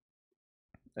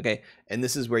 Okay, and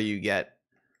this is where you get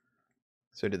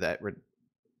sort of that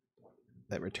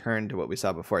return to what we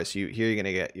saw before. So here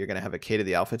you're gonna have a K to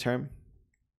the alpha term.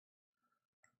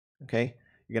 Okay,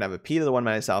 you're gonna have a P to the 1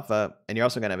 minus alpha, and you're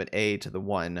also gonna have an A to the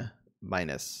 1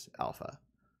 minus alpha.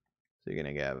 So you're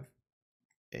gonna have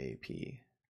AP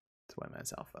to 1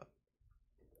 minus alpha.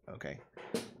 Okay,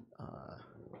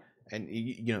 and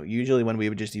you know, usually when we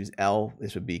would just use L,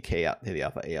 this would be K to the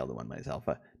alpha, AL to 1 minus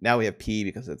alpha. Now we have P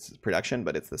because it's production,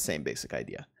 but it's the same basic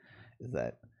idea, is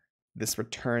that this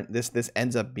return, this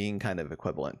ends up being kind of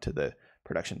equivalent to the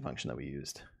production function that we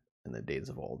used in the days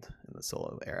of old, in the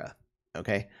Solo era.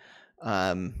 Okay,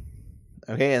 okay,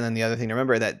 and then the other thing to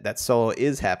remember, that Solo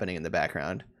is happening in the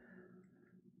background,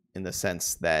 in the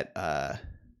sense that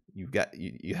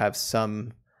you have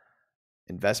some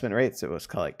investment rate, so it's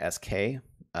called like SK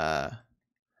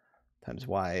times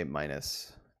Y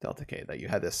minus delta K, that you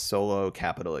have this Solo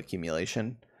capital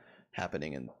accumulation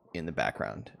happening in the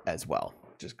background as well,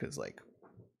 just because like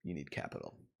you need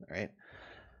capital. All right,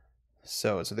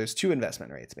 so there's two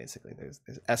investment rates basically. There's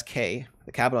SK,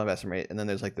 the capital investment rate, and then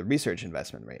there's like the research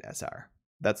investment rate, SR.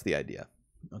 That's the idea.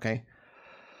 Okay,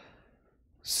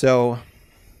 so,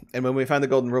 and when we found the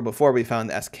golden rule before, we found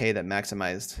the SK that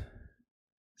maximized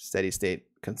steady state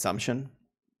consumption.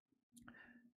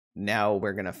 Now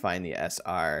we're going to find the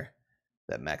SR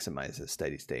that maximizes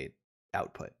steady state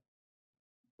output,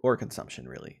 or consumption,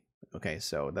 really. Okay,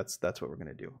 so that's what we're going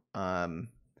to do.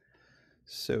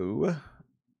 So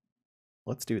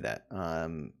let's do that.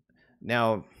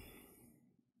 Now,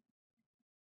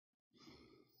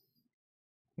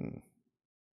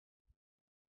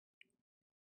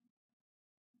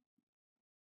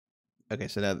 okay,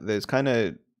 so now there's kind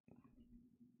of,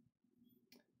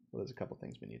 well, there's a couple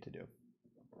things we need to do.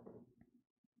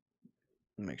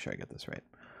 Let me make sure I get this right.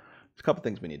 There's a couple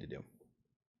things we need to do.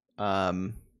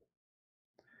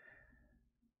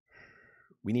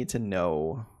 We need to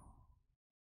know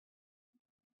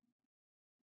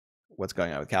what's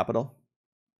going on with capital,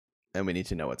 and we need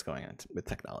to know what's going on with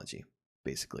technology,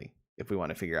 basically, if we want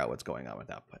to figure out what's going on with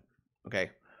output.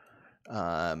 Okay.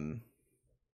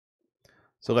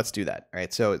 So let's do that. All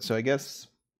right. So I guess,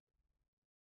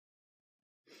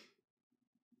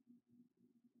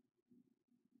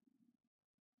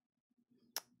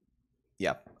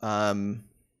 yeah.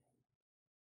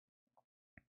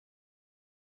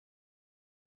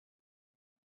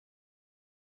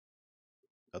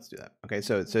 Let's do that. Okay,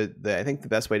 so I think the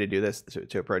best way to do this,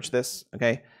 to approach this,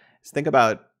 okay, is think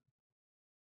about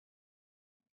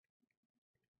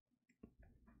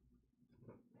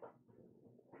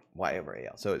Y over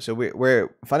AL. So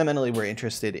we're fundamentally, we're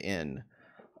interested in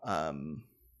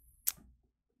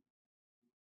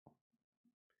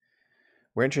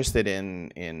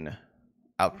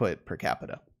output per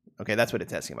capita. Okay, that's what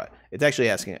it's asking about. It's actually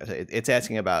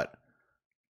asking about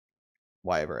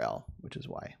Y over L, which is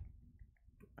Y.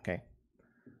 Okay,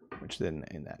 which then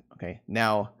in that. Okay,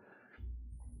 now,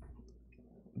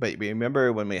 but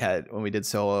remember when we did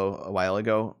Solo a while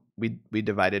ago, we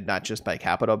divided not just by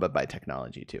capital, but by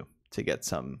technology too, to get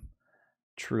some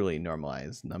truly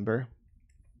normalized number,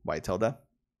 y tilde.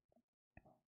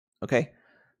 Okay,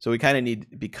 so we kind of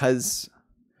need, because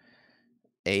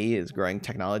A is growing,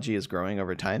 technology is growing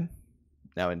over time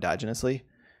now endogenously,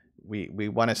 we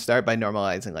want to start by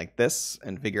normalizing like this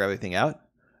and figure everything out,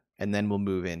 and then we'll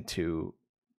move into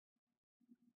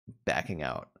backing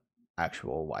out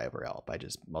actual y over L by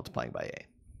just multiplying by A.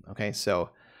 Okay,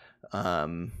 so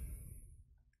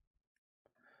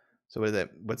so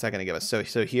what's that going to give us?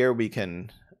 So here we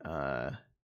can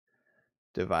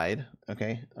divide.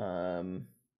 Okay.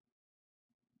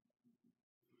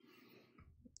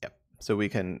 Yep. So we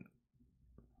can.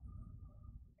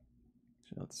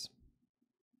 Let's.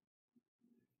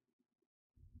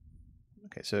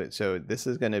 Okay. So this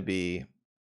is going to be.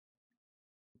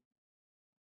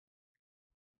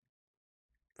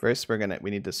 First,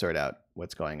 we need to sort out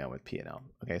what's going on with P and L.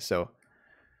 Okay. So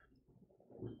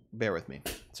bear with me.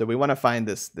 So we want to find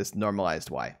this normalized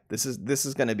y. This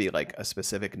is going to be like a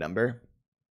specific number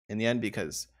in the end,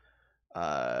 because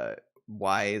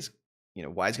y is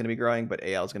going to be growing, but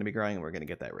AL is going to be growing, and we're going to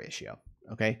get that ratio.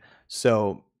 Okay,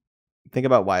 so think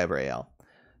about y over AL.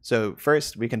 So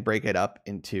first we can break it up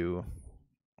into,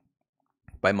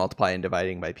 by multiplying and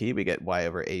dividing by P, we get y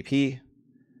over AP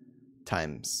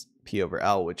times P over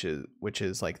L, which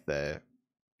is like the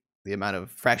amount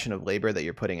of fraction of labor that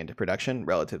you're putting into production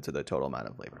relative to the total amount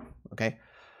of labor. Okay,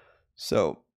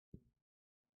 so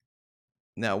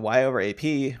now y over AP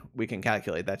we can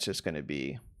calculate. That's just going to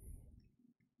be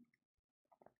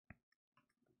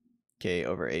K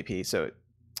over AP. So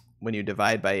when you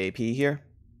divide by AP here,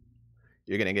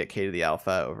 you're going to get K to the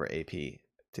alpha over AP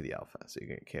to the alpha. So you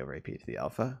get K over AP to the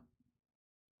alpha.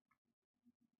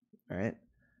 All right.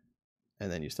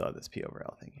 And then you still have this P over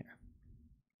L thing here.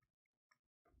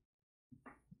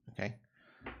 Okay.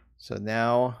 So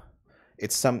now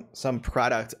it's some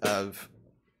product of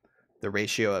the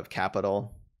ratio of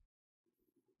capital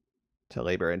to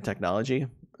labor and technology,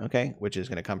 okay, which is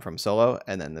going to come from Solo,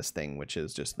 and then this thing, which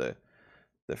is just the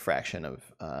fraction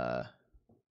of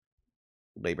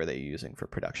labor that you're using for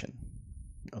production.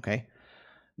 Okay.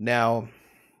 Now,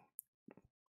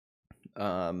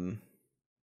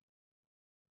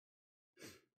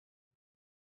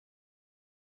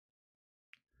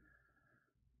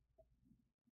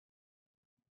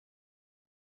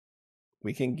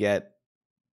 we can get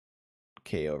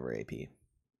K over AP,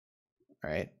 all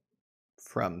right,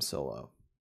 from Solo.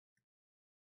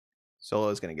 Solo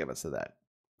is going to give us that.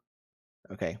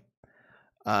 Okay.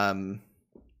 And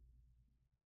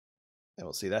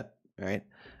we'll see that. All right.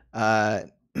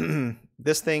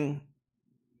 This thing,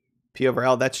 P over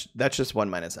L, that's just 1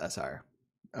 minus SR.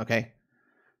 Okay.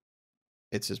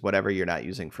 It's just whatever you're not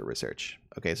using for research.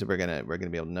 Okay. So we're gonna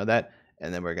be able to know that,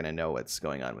 and then we're gonna know what's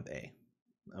going on with A.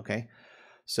 Okay.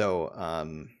 So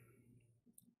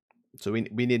so we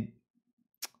need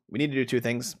to do two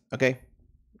things. Okay.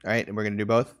 All right. And we're gonna do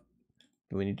both.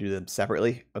 We need to do them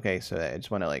separately. Okay. So I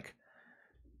just want to like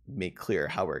make clear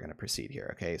how we're going to proceed here.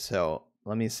 Okay. So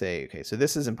let me say, okay, so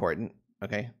this is important.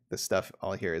 Okay. This stuff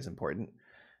all here is important,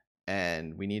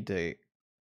 and we need to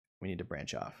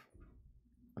branch off.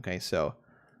 Okay. So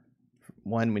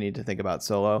one, we need to think about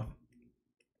Solo.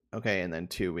 Okay. And then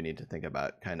two, we need to think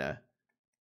about kind of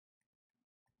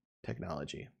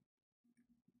technology,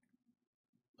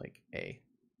 like A,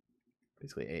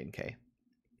 basically A and K.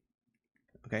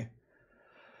 Okay.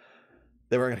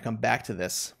 Then we're going to come back to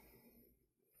this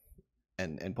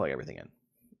and plug everything in.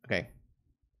 Okay.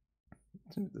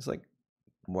 It's like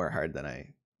more hard than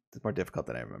it's more difficult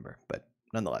than I remember, but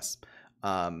nonetheless.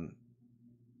 Yeah.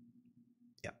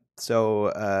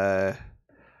 So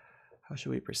how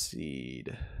should we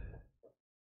proceed?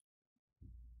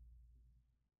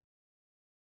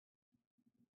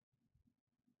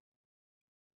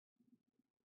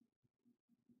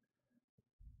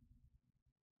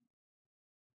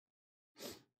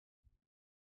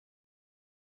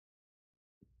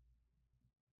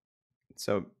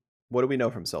 So what do we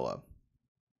know from Solo?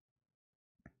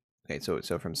 Okay, so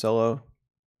from Solo,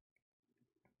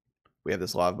 we have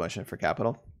this law of motion for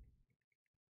capital.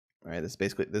 All right, this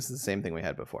is the same thing we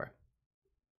had before.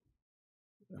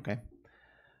 Okay.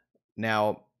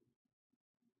 Now,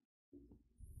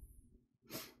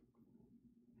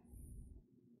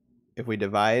 if we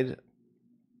divide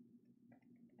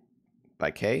by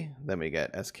K, then we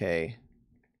get SK Y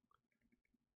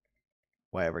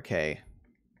over K.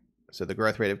 So the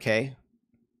growth rate of K,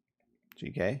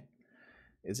 GK,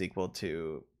 is equal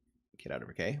to K dot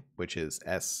over K, which is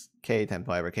SK times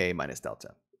Y over K minus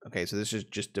delta. Okay, so this is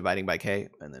just dividing by K,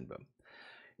 and then boom.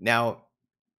 Now,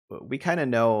 we kind of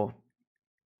know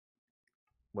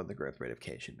what the growth rate of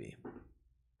k should be.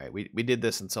 Right, we did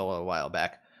this in Solo a while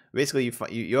back. Basically,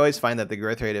 you always find that the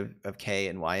growth rate of k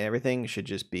and y and everything should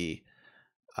just be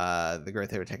the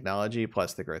growth rate of technology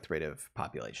plus the growth rate of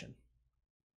population.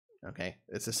 Okay,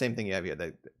 it's the same thing you have here.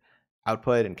 The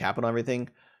output and capital and everything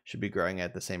should be growing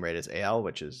at the same rate as AL,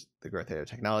 which is the growth rate of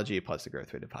technology plus the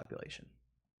growth rate of population.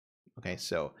 Okay,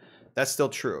 so that's still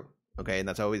true. Okay, and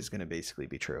that's always going to basically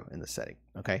be true in this setting.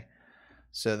 Okay,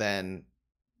 so then,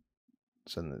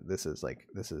 this is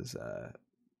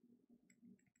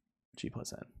G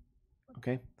plus N.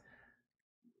 Okay,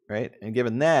 right, and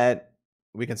given that,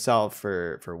 we can solve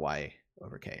for y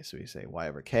over k. So we say y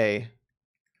over k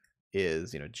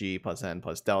is G plus N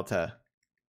plus delta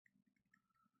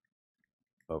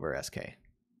over sk.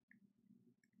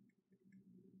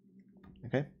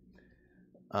 Okay.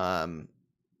 All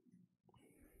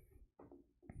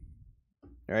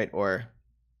right, or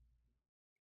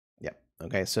yeah.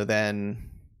 Okay, so then,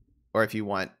 or if you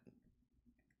want,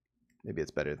 maybe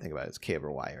it's better to think about it as k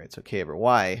over y, right? So k over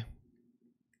y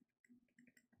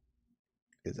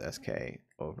is sk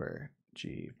over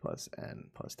G plus N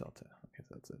plus delta. Okay,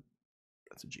 so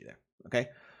that's a G there. Okay,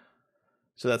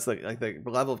 so that's like the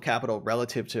level of capital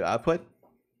relative to output.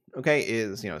 Okay,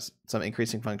 is some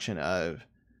increasing function of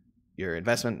your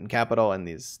investment in capital and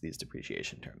these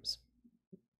depreciation terms.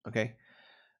 Okay,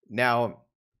 now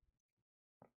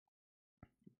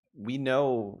we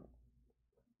know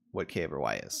what k over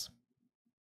y is.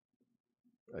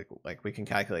 Like we can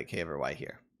calculate k over y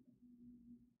here.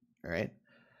 All right.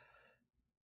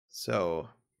 So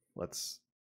let's.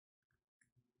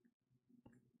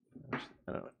 I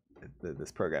don't know.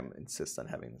 This program insists on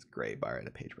having this gray bar at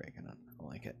a page break, and I don't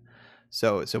like it.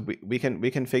 So we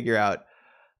can figure out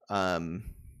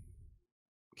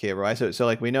k over y. So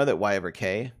like we know that y over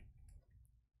k.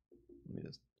 Let me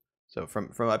just. So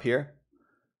from up here,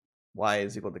 y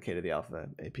is equal to k to the alpha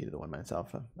ap to the 1 minus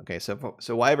alpha. Okay, so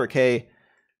y over k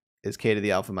is k to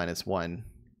the alpha minus 1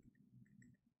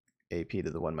 ap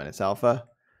to the 1 minus alpha,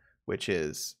 which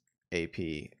is ap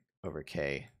over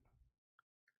k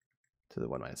to the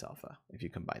 1 minus alpha if you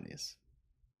combine these.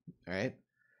 All right.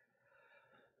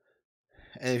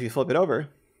 And if you flip it over,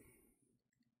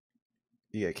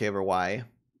 you get k over y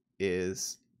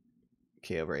is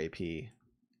k over ap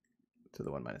to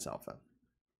the 1 minus alpha.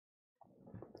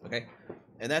 Okay.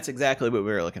 And that's exactly what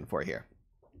we were looking for here.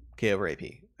 K over ap,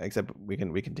 except we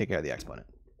can take care of the exponent.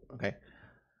 Okay.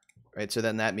 Right. So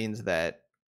then that means that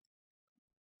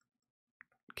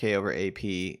k over ap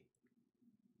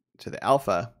to the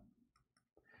alpha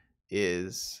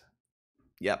is,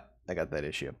 yep, I got that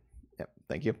issue. Yep,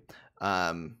 thank you.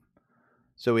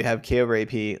 So we have k over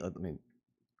ap. Let me,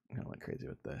 I went crazy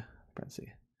with the parenthesis.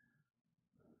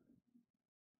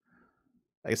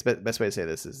 I guess best way to say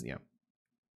this is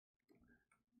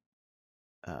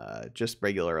just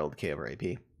regular old k over ap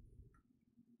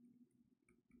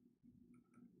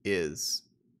is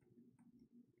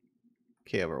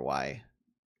k over y,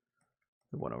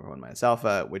 the 1 over 1 minus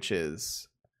alpha, which is,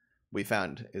 we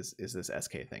found is this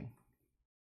sk thing.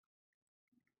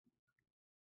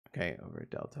 Okay, over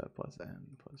delta plus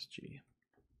n plus g,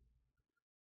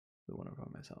 the 1 over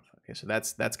 1 minus alpha. Okay, so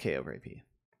that's k over ap.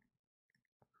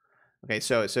 Okay,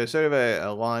 so sort of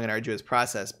a long and arduous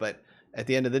process, but at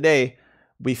the end of the day,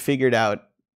 we figured out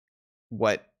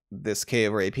what this k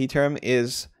over ap term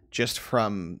is just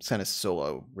from kind of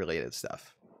Solo related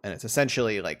stuff, and it's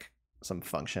essentially like some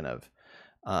function of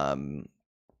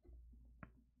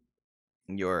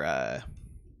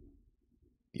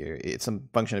it's some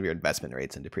function of your investment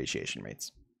rates and depreciation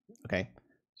rates. Okay,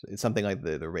 so it's something like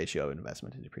the ratio of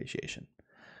investment to depreciation.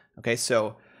 Okay,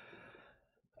 so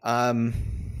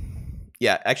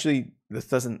yeah, actually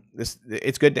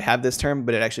it's good to have this term,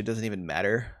 but it actually doesn't even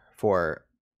matter for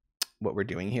what we're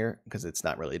doing here because it's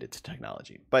not related to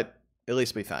technology, but at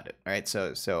least we found it. All right, so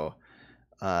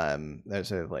there's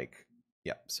sort of like,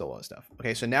 yeah, Solo stuff.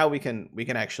 Okay, so now we can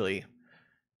actually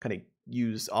kind of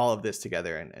use all of this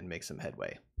together and make some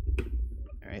headway.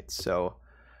 All right, so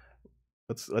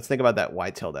let's think about that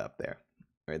y tilde up there.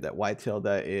 All right, that y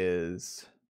tilde is,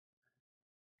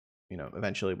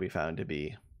 eventually we found to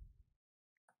be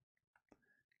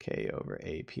k over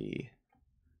ap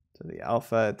to the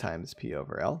alpha times p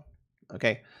over l.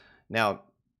 Okay, now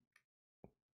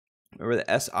remember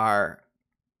the SR,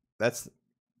 that's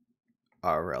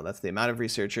R over L. That's the amount of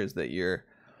researchers that you're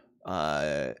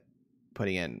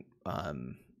putting in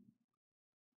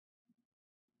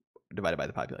divided by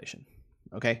the population.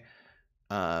 Okay,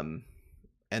 and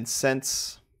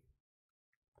since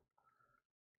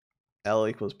L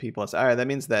equals P plus R, that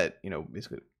means that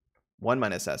basically 1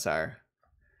 minus SR.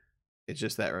 It's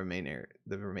just that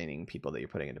the remaining people that you're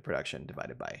putting into production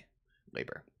divided by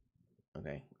labor.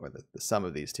 Okay, or the sum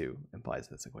of these two implies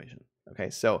this equation. Okay,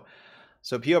 so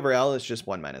P over L is just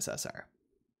 1 minus SR.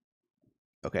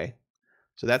 Okay,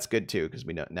 so that's good too, because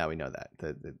we know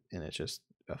that and it's just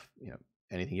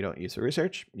anything you don't use for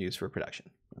research, use for production.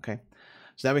 Okay,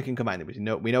 so now we can combine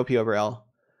them. We know P over L,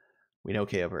 we know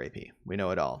K over AP, we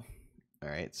know it all. All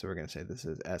right, so we're going to say this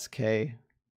is SK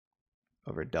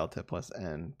over delta plus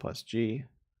N plus G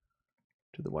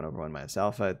to the 1 over 1 minus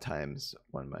alpha times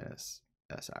 1 minus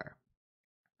SR.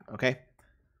 Okay,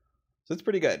 so it's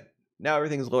pretty good. Now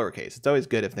everything's lowercase. It's always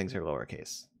good if things are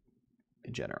lowercase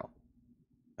in general.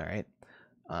 All right.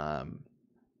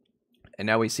 And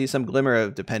now we see some glimmer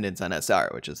of dependence on SR,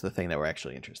 which is the thing that we're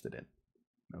actually interested in.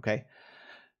 Okay.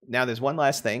 Now there's one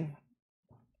last thing,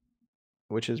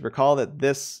 which is recall that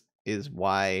this is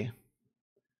Y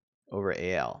over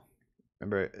AL.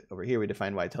 Remember, over here we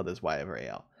define Y tilde as Y over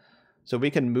AL. So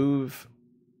we can move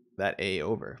that A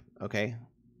over, okay?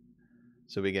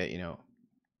 So we get,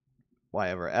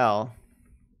 Y over L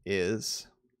is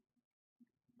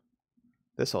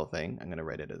this whole thing. I'm going to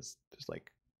write it as just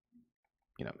like,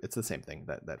 it's the same thing,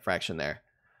 that fraction there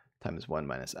times 1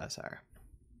 minus SR.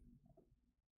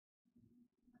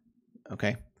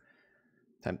 Okay?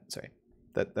 Sorry.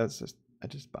 That's just, I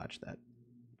just botched that.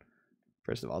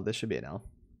 First of all, this should be an L.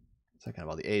 Second of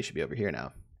all, the A should be over here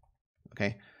now.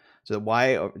 Okay? So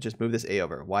Y, just move this A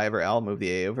over. Y over L, move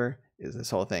the A over, is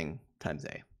this whole thing times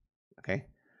A. Okay?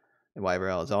 And Y over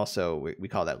L is also, we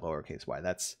call that lowercase y.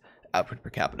 That's output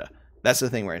per capita. That's the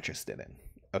thing we're interested in.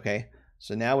 Okay?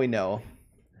 So now we know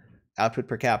output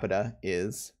per capita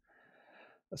is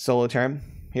a solo term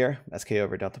here, SK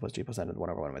over delta plus G plus N to the 1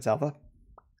 over 1 minus alpha.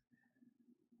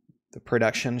 The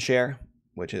production share,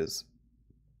 which is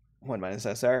 1 minus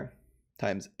SR,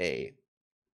 times A.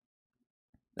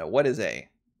 Now, what is A?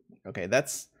 Okay,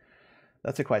 that's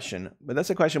a question, but that's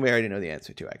a question we already know the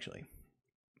answer to, actually.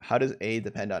 How does A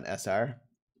depend on SR?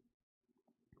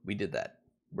 We did that.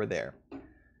 We're there.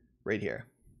 Right here.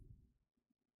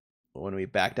 When we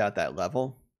backed out that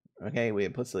level, okay, we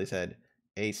implicitly said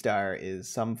A star is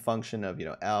some function of,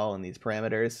 L and these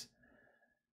parameters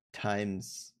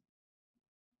times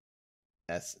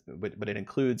S, but it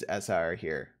includes SR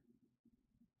here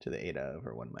to the eta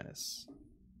over 1 minus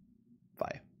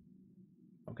phi.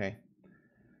 Okay.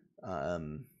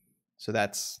 So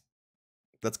that's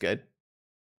good.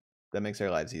 That makes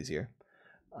our lives easier.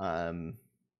 And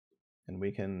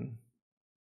we can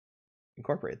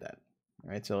incorporate that. All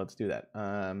right, so let's do that.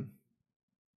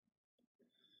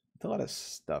 It's a lot of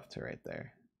stuff to write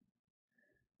there.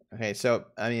 Okay, so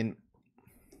I mean,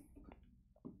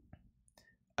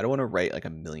 I don't want to write like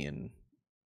a million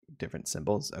different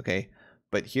symbols, okay?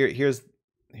 But here's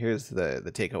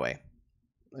the takeaway.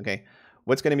 Okay,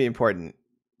 what's going to be important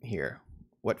here?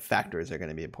 What factors are going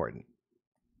to be important?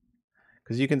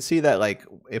 Because you can see that, like,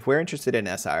 if we're interested in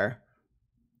SR,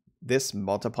 this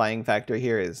multiplying factor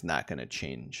here is not going to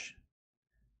change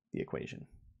the equation.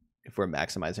 If we're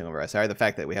maximizing over SR, the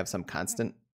fact that we have some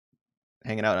constant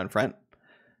hanging out on front,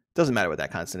 doesn't matter what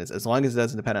that constant is. As long as it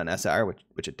doesn't depend on SR,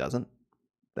 which it doesn't,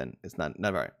 then it's none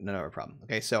of our problem.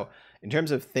 Okay, so in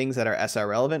terms of things that are SR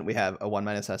relevant, we have a 1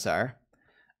 minus SR.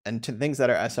 And to things that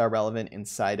are SR relevant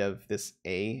inside of this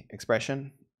A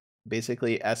expression,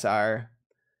 basically SR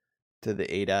to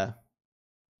the eta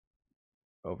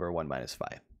over 1 minus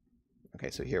phi.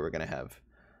 Okay, so here we're going to have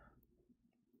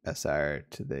SR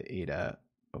to the eta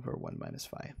over 1 minus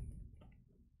phi.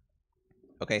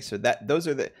 Okay, so those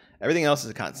are everything else is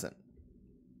a constant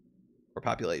or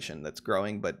population that's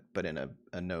growing, but in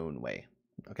a known way.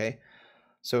 Okay,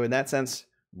 so in that sense,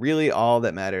 really all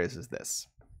that matters is this.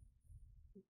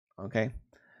 Okay,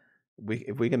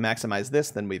 if we can maximize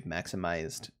this, then we've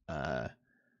maximized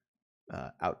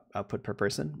output per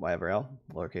person, Y over L,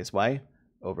 lowercase y,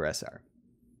 over SR.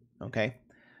 Okay,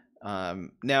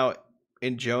 now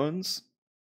in Jones,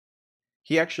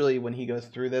 he actually, when he goes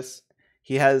through this,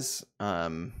 he has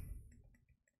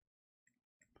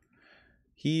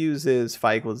he uses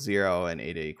phi equals 0 and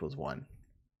eta equals 1,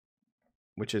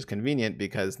 which is convenient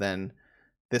because then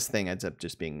this thing ends up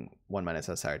just being 1 minus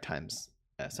SR times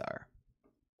SR.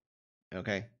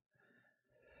 Okay,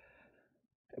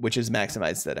 which is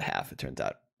maximized at a half, it turns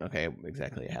out. Okay,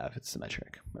 exactly a half. It's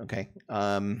symmetric. Okay.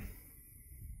 I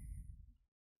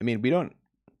mean, we don't,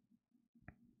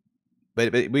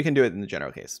 but we can do it in the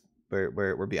general case.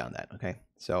 We're beyond that. Okay.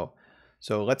 So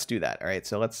let's do that. All right.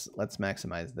 So let's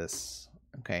maximize this.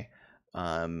 Okay.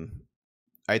 All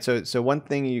right. So one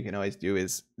thing you can always do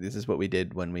is, this is what we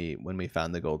did when we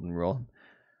found the golden rule.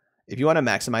 if you want to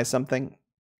maximize something,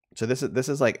 so this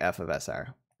is like f of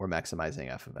SR. We're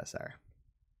maximizing f of SR.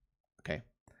 Okay.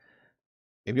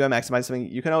 If you want to maximize something,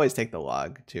 you can always take the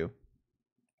log too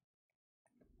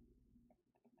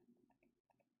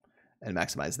and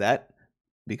maximize that,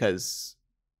 because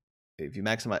if you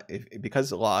maximize, because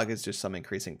the log is just some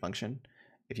increasing function,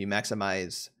 if you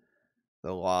maximize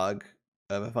the log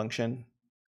of a function,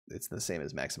 it's the same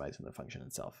as maximizing the function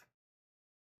itself.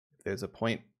 If there's a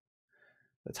point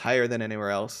that's higher than anywhere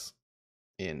else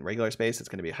in regular space, it's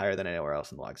going to be higher than anywhere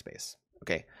else in log space.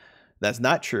 Okay, that's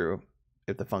not true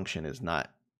if the function is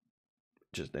not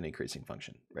just an increasing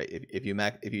function, right? If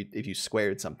you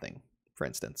squared something, for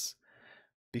instance,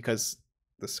 because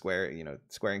the square,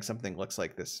 squaring something looks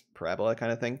like this parabola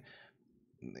kind of thing,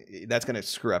 that's going to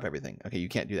screw up everything. Okay, you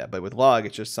can't do that. But with log,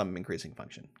 it's just some increasing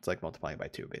function. It's like multiplying by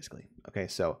 2, basically. Okay,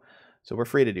 so we're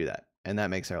free to do that, and that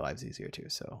makes our lives easier too.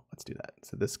 So let's do that.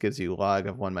 So this gives you log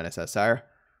of 1 minus SR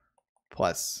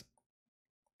plus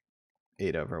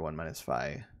 8 over 1 minus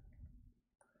phi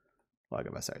log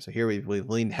of SR. So here we've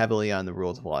leaned heavily on the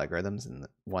rules of logarithms, and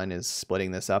one is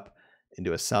splitting this up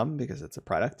into a sum because it's a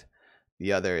product.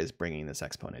 The other is bringing this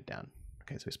exponent down.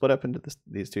 Okay, so we split up into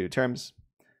these two terms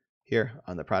here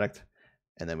on the product,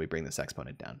 and then we bring this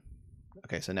exponent down.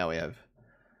 Okay, so now we have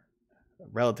a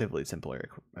relatively simpler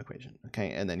equation.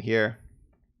 Okay, and then here,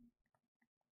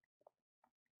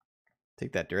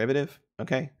 take that derivative.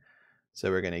 Okay, so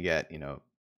we're going to get,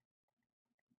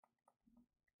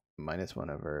 minus 1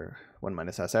 over 1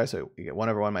 minus SR. So we get 1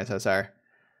 over 1 minus SR,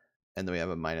 and then we have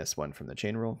a minus 1 from the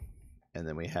chain rule, and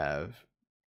then we have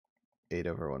 8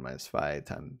 over 1 minus phi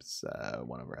times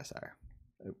 1 over SR.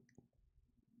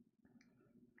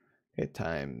 Okay,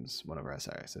 times 1 over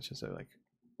SR. So it's just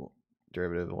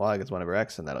derivative of log is 1 over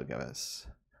x, and that'll give us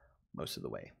most of the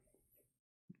way.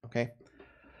 Okay.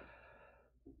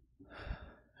 All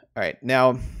right,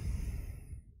 now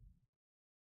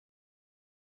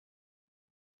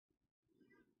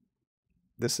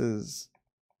this is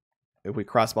if we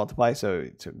cross multiply. So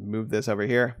to move this over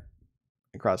here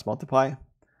and cross multiply,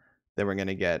 then we're going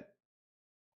to get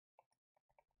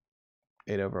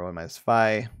 8 over 1 minus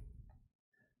phi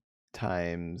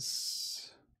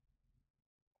times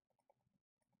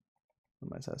 1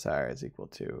 minus SR is equal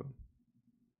to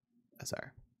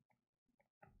SR.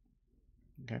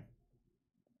 Okay.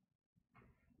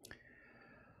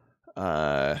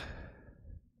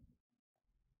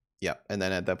 Yeah, and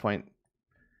then at that point,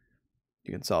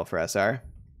 you can solve for SR.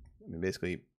 I mean,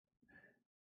 basically,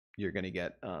 you're going to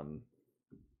get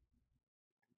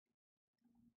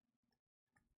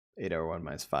 8 over 1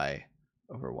 minus phi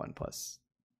over 1 plus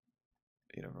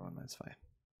 8 over 1 minus phi.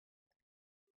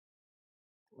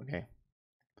 Okay.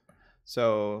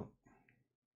 So,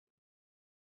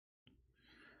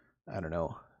 I don't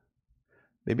know.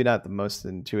 Maybe not the most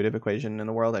intuitive equation in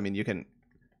the world. I mean, you can,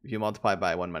 if you multiply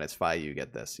by 1 minus phi, you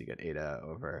get this. You get eta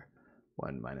over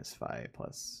 1 minus phi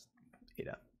plus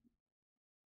eta.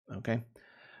 Okay.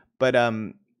 But,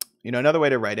 another way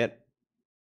to write it,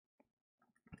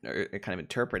 or kind of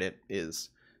interpret it, is,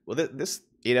 well, this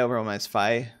eta over 1 minus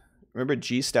phi, remember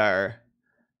G star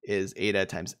is eta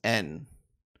times n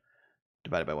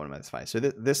divided by 1 minus phi. So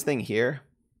this thing here,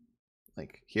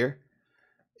 like here,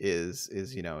 is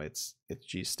it's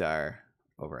G star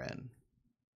over n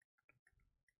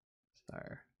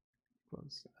star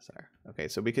equals SR. Okay,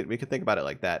 so we could think about it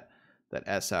like that. That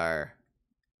SR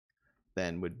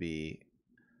then would be,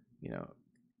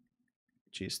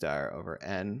 G star over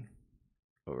n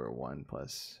over 1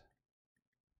 plus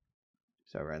G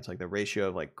star over n. It's like the ratio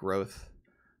of like growth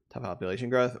to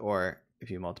population growth, or if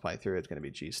you multiply through, it's going to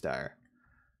be G star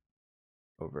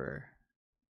over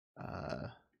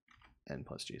n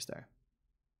plus G star.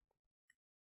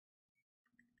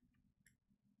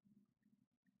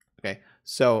 Okay,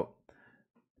 so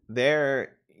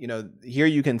there, here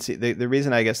you can see the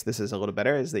reason I guess this is a little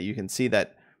better is that you can see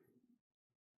that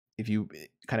if you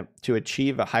kind of, to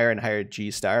achieve a higher and higher G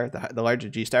star, the larger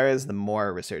G star is, the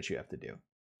more research you have to do.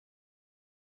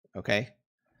 Okay.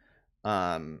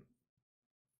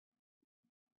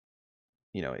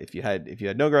 If you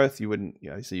had no growth, you wouldn't,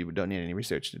 obviously you don't need any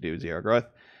research to do zero growth.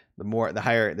 The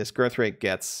higher this growth rate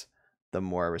gets, the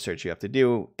more research you have to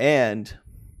do. And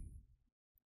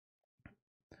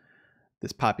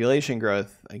this population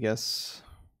growth, I guess,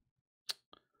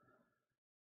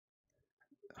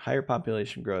 higher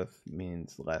population growth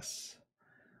means less.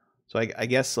 So I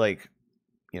guess you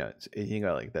can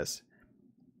go like this.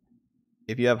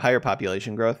 If you have higher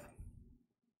population growth,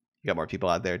 you got more people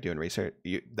out there doing research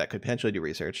that could potentially do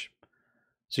research.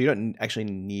 So you don't actually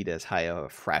need as high of a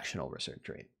fractional research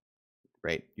rate,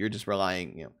 right? You're just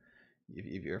relying,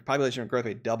 if your population growth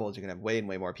rate doubles, you're gonna have way and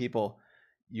way more people.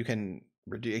 You can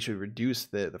actually reduce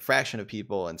the fraction of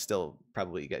people and still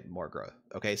probably get more growth.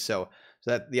 Okay, so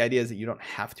that the idea is that you don't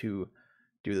have to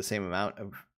do the same amount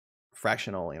of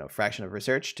fraction of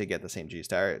research to get the same G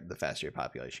star the faster your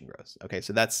population grows. Okay,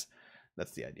 so that's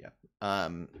the idea.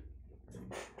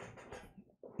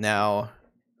 Now,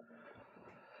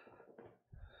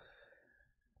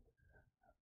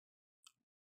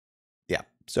 yeah,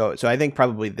 so I think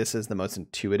probably this is the most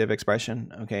intuitive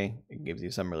expression. Okay, it gives you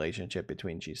some relationship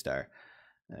between G star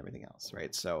and everything else,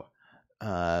 right? So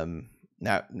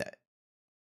now and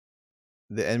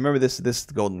remember this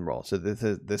golden rule. So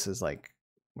this is like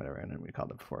whatever we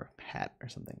called it before, hat or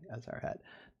something as our hat.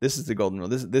 This is the golden rule.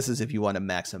 This is if you want to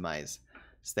maximize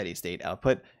steady state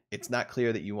output. It's not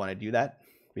clear that you want to do that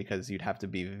because you'd have to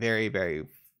be very, very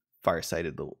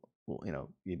farsighted.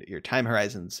 Your time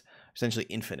horizon's essentially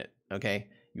infinite. Okay,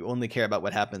 you only care about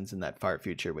what happens in that far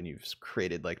future when you've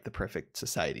created like the perfect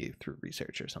society through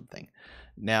research or something.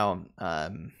 Now,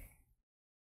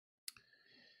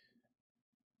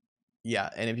 yeah,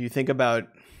 and if you think about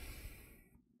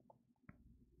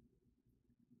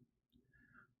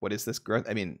what is this growth?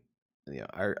 I mean,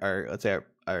 our let's say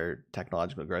our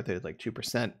technological growth rate is like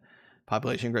 2%.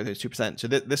 Population growth is 2%. So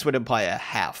this would imply a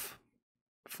half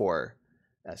for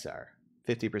SR.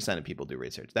 50% of people do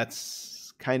research.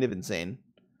 That's kind of insane.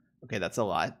 Okay, that's a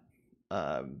lot.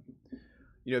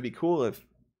 It'd be cool if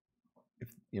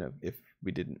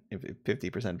we didn't, if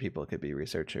 50% of people could be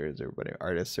researchers or whatever,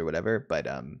 artists or whatever, but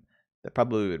that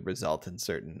probably would result in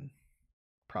certain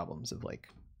problems of like,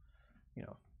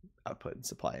 output and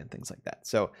supply and things like that.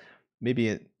 So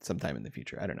maybe sometime in the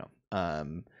future, I don't know.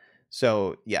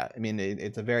 So yeah, I mean,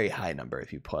 it's a very high number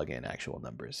if you plug in actual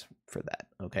numbers for that.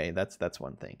 Okay, that's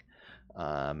one thing.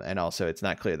 And also it's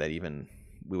not clear that even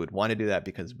we would want to do that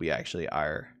because we actually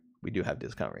we do have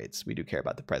discount rates. We do care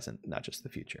about the present, not just the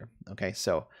future. Okay,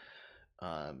 so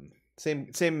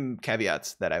same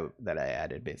caveats that I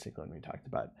added basically when we talked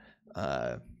about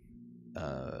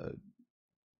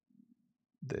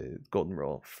the golden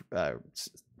rule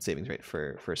savings rate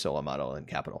for solo model and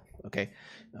capital. Okay,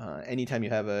 anytime you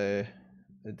have a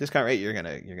discount rate, you're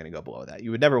gonna go below that.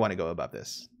 You would never want to go above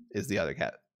this. Is the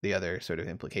other sort of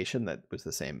implication that was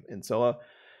the same in solo.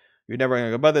 You're never going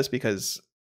to go above this because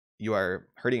you are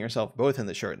hurting yourself both in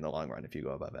the short and the long run if you go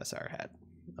above SR hat.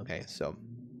 Okay, so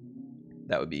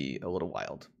that would be a little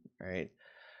wild, right?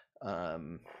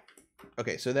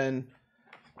 Okay, so then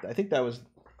I think that was,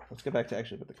 let's go back to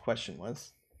actually what the question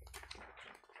was.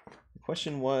 The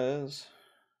question was,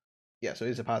 yeah, so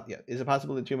is it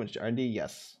possible to do too much R&D?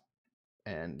 Yes.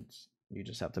 And you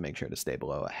just have to make sure to stay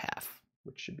below a half,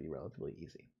 which should be relatively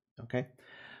easy. Okay.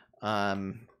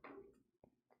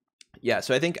 Yeah,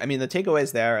 so I think, I mean, the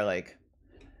takeaways there are like,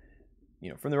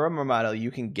 from the Romer model,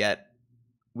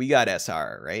 we got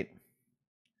SR, right?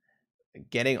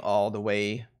 Getting all the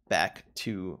way back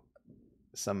to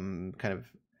some kind of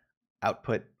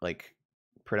output, like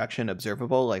production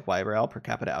observable, like Y/L per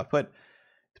capita output,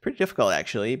 it's pretty difficult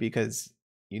actually, because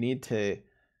you need to,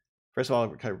 first of all,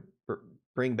 kind of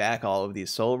bring back all of these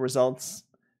Solo results,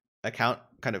 kind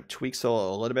of tweak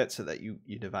Solo a little bit so that you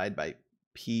divide by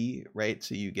P, right?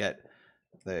 So you get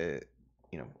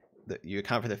you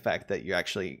account for the fact that you're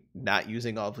actually not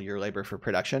using all of your labor for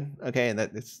production. Okay.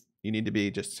 And you need to be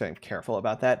just sort of careful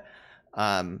about that.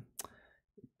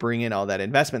 Bring in all that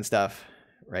investment stuff,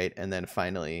 right? And then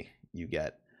finally you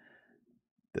get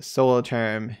the Solo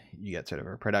term, you get sort of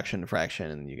a production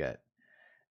fraction, and you get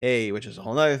A, which is a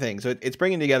whole other thing. So it's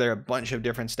bringing together a bunch of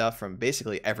different stuff from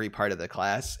basically every part of the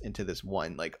class into this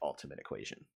one like ultimate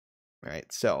equation, right?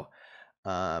 So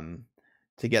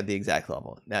to get the exact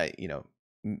level. Now,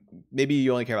 maybe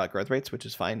you only care about growth rates, which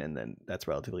is fine, and then that's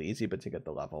relatively easy, but to get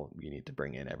the level, you need to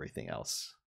bring in everything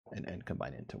else and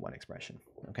combine it into one expression.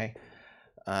 Okay.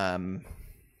 All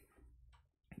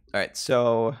right,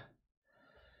 so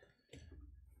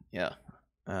yeah,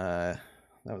 that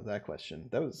was that question.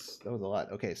 That was a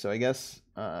lot. Okay, so I guess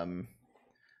well,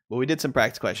 we did some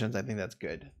practice questions. I think that's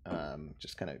good.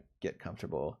 Just kind of get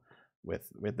comfortable with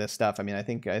this stuff. I mean, I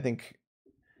think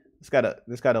this got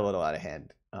a little out of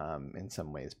hand in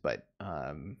some ways, but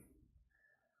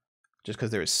just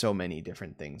because there's so many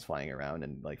different things flying around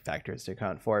and like factors to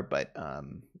account for. But I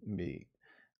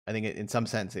think in some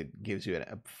sense it gives you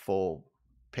a full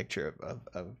picture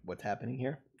of what's happening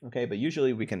here. Okay, but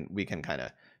usually we can kind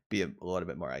of be a little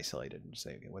bit more isolated and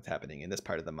say, okay, what's happening in this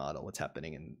part of the model, what's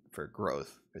happening for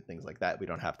growth or things like that. We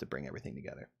don't have to bring everything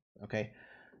together. Okay.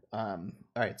 All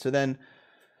right. So then,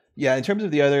 yeah, in terms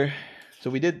of the other, so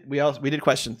we did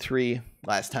question 3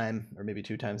 last time, or maybe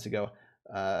 2 times ago.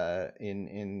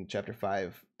 in chapter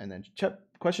 5, and then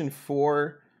question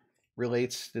 4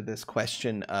 relates to this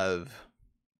question of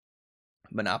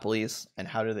monopolies and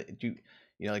how do they do,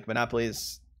 like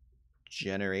monopolies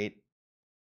generate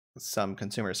some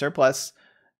consumer surplus,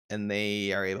 and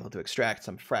they are able to extract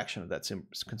some fraction of that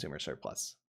consumer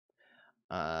surplus,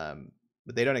 but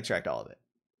they don't extract all of it.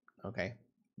 Okay,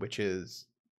 which is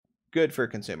good for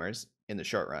consumers in the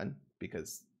short run,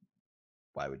 because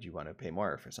why would you want to pay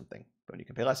more for something when you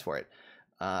can pay less for it,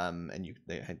 and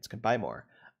they can buy more.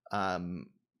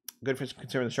 Good for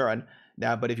consumers in the short run.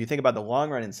 Now, but if you think about the long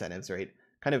run incentives, right,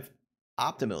 kind of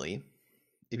optimally,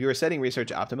 if you were setting research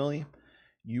optimally,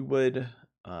 you would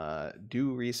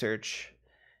do research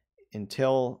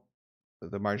until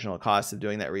the marginal cost of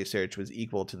doing that research was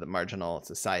equal to the marginal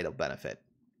societal benefit,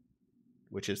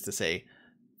 which is to say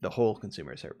the whole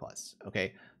consumer surplus.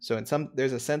 Okay, so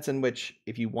there's a sense in which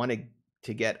if you wanted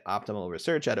to get optimal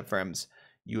research out of firms,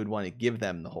 you would want to give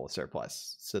them the whole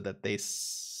surplus so that they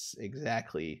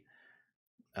exactly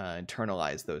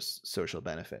internalize those social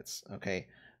benefits. Okay,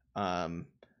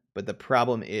 but the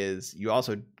problem is you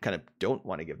also kind of don't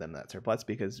want to give them that surplus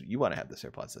because you want to have the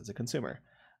surplus as a consumer.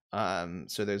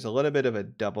 So there's a little bit of a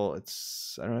double,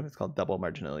 I don't know if it's called double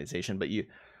marginalization, but you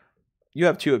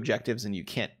have two objectives and you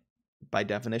can't, by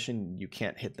definition, you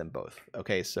can't hit them both.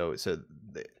 Okay, so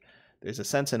there's a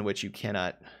sense in which you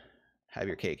cannot have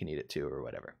your cake and eat it too, or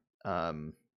whatever.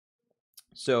 And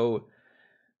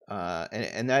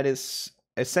that is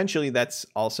essentially, that's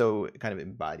also kind of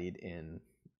embodied in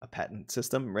a patent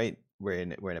system, right? We're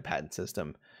in a patent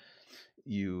system.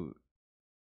 You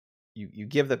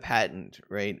give the patent,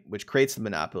 right, which creates the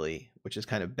monopoly, which is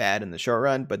kind of bad in the short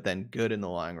run, but then good in the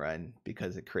long run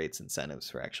because it creates incentives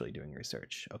for actually doing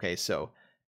research. Okay, so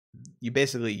you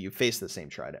face the same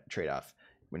trade-off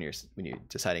when you're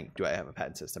deciding, do I have a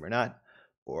patent system or not,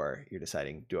 or you're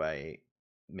deciding, do I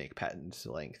make patent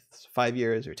length 5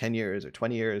 years or 10 years or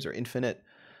 20 years or infinite,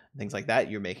 things like that.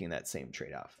 You're making that same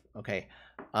trade-off. Okay.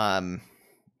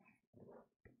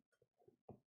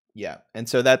 Yeah, and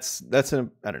so that's I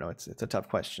don't know, it's a tough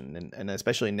question, and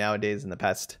especially nowadays in the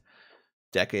past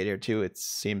decade or two, it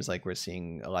seems like we're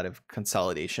seeing a lot of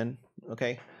consolidation.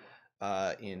 Okay,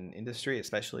 in industry,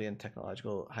 especially in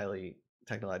highly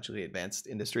technologically advanced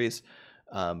industries,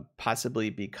 possibly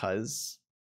because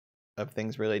of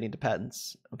things relating to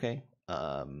patents. Okay,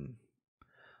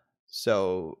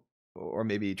 so, or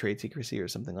maybe trade secrecy or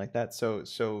something like that. So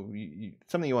something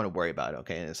you want to worry about.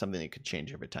 Okay, and it's something that could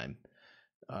change over time.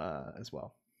 As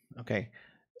well. Okay,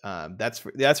 that's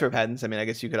for patents. I mean, I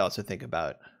guess you could also think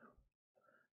about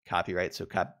copyright. So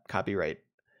copyright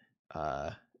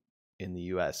in the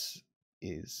U.S.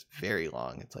 is very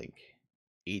long. It's like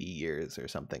 80 years or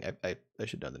something. I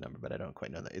should know the number, but I don't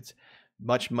quite know that. It's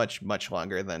much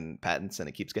longer than patents, and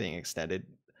it keeps getting extended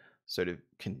sort of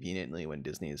conveniently when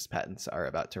Disney's patents are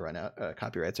about to run out,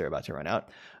 copyrights are about to run out.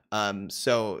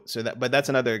 But that's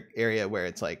another area where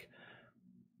it's like,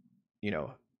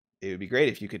 it would be great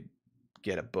if you could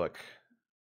get a book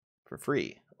for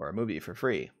free or a movie for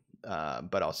free.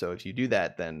 But also, if you do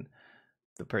that, then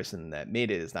the person that made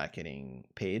it is not getting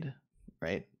paid,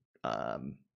 right?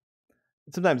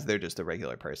 Sometimes they're just a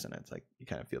regular person. It's like you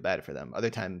kind of feel bad for them.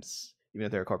 Other times, even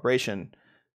if they're a corporation,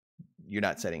 you're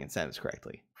not setting incentives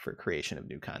correctly for creation of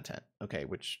new content. Okay,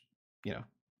 which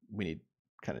we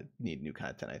need new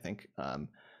content, I think.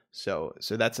 So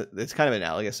it's kind of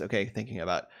analogous. Okay, thinking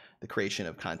about the creation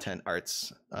of content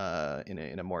arts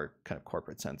in a more kind of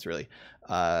corporate sense, really,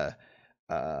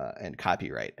 and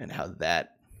copyright and how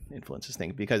that influences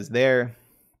things, because they're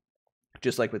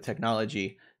just like with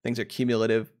technology, things are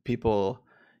cumulative. People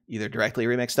either directly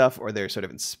remix stuff or they're sort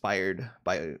of inspired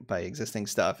by existing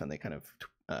stuff, and they kind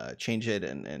of change it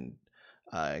and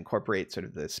incorporate sort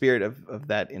of the spirit of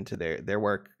that into their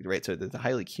work, right? So there's a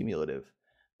highly cumulative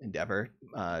endeavor,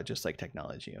 just like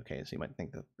technology. Okay, so you might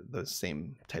think that those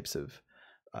same types of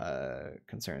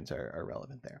concerns are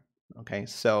relevant there. Okay,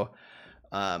 so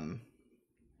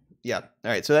yeah,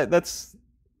 all right, so that's,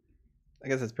 I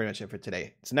guess that's pretty much it for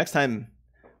today. So next time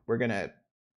we're gonna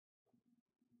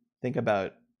think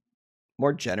about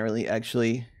more generally,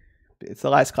 actually, it's the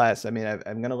last class. I mean,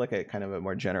 I'm gonna look at kind of a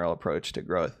more general approach to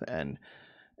growth and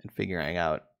figuring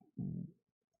out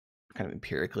kind of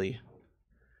empirically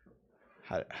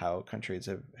how countries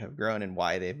have grown and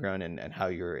why they've grown, and how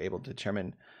you're able to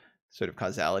determine sort of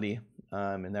causality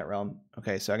in that realm.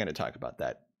 Okay, so I'm going to talk about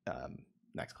that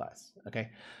next class. Okay,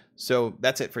 so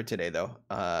that's it for today, though,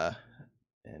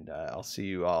 and I'll see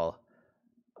you all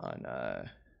on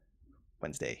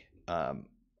Wednesday.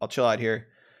 I'll chill out here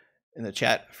in the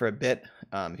chat for a bit.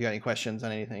 If you got any questions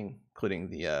on anything, including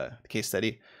the case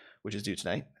study, which is due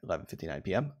tonight, 11:59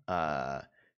 p.m. Got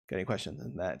any questions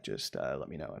on that? Just let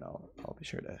me know, and I'll be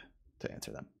sure to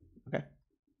answer them. Okay,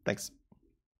 thanks.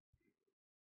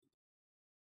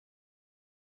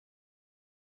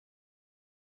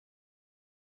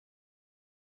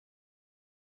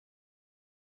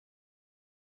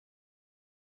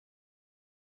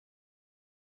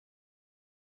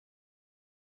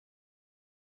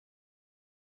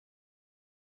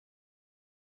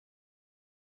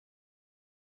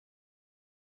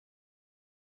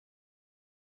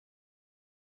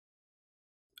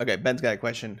 Okay, Ben's got a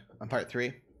question on part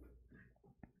 3.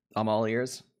 I'm all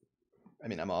ears. I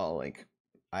mean, I'm all like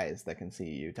eyes that can see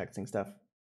you texting stuff.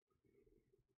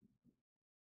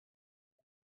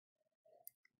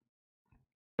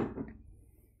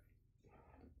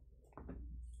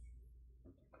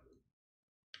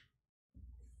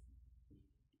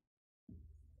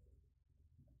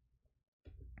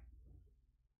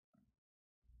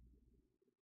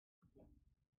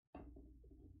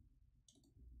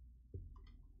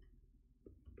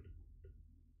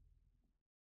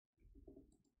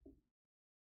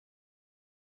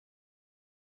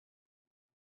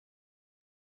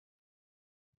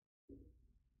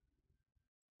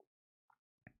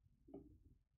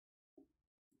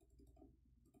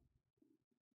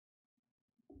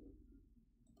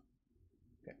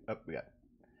 Okay. Oh, we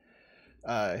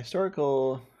got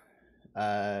historical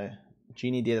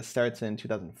Gini data starts in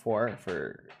 2004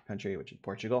 for country, which is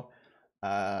Portugal.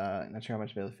 Not sure how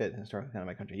much it'll fit in historical kind of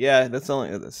my country. Yeah, that's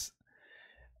only this.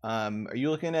 Are you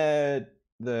looking at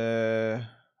the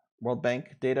World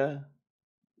Bank data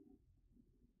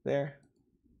there?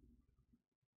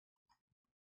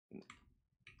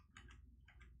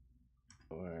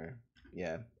 Or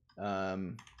yeah.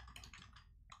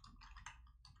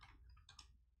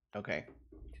 Okay.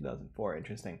 2004,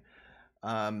 interesting.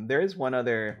 There is one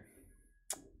other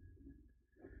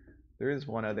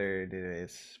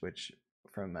database which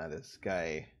from this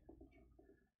guy.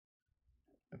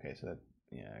 Okay, so that,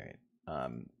 yeah, all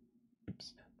right.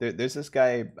 Oops. There's this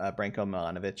guy Branko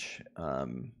Milanovic.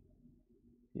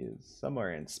 He's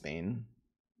somewhere in Spain,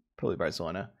 probably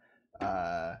Barcelona.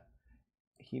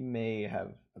 He may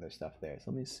have other stuff there.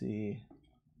 So let me see.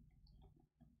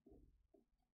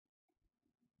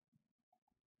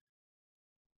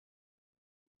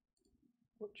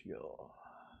 Portugal.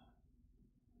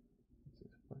 This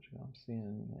is Portugal. I'm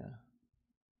seeing, yeah.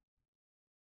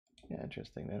 Yeah,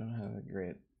 interesting. They don't have a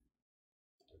great.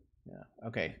 Yeah.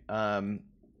 Okay.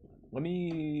 Let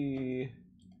me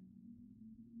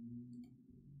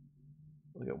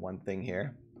look at one thing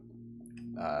here.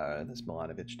 This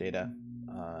Milanovic data.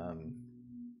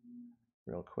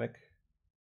 Real quick.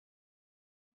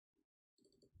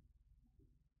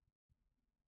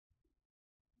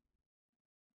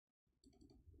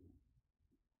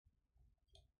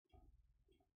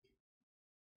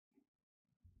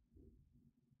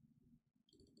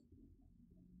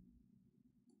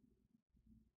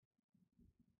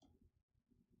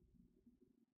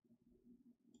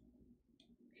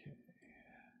 Okay.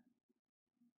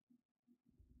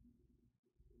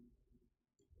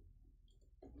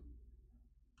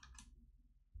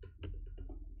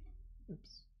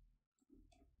 Oops.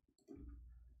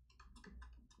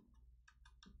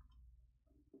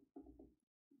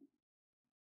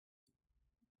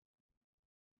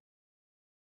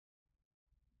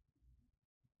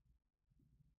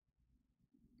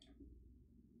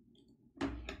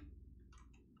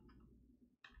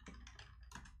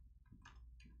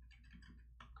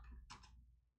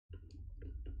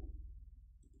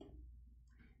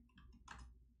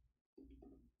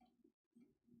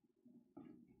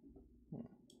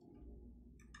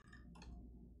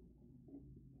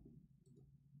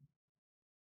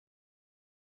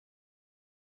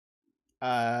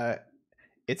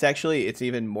 It's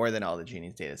even more than all the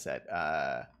Genie's data set.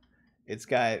 It's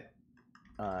got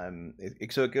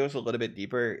so it goes a little bit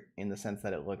deeper in the sense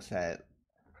that it looks at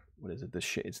what is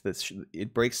it?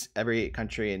 It breaks every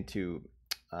country into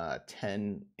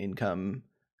 10 income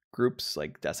groups,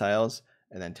 like deciles,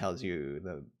 and then tells you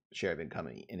the share of income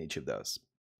in each of those.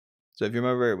 So if you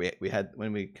remember, we had,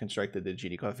 when we constructed the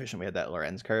Gini coefficient, we had that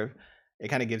Lorenz curve. It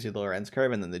kind of gives you the Lorenz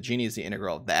curve, and then the Gini is the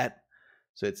integral of that.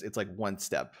 So it's like one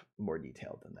step more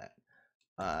detailed than that.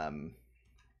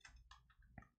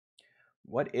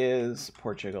 What is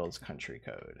Portugal's country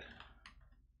code?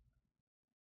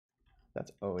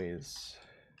 That's always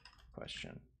a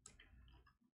question.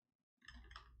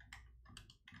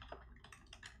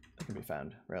 It can be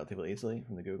found relatively easily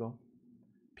from the Google.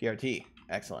 PRT,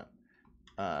 excellent.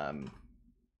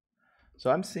 So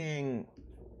I'm seeing,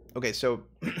 okay, so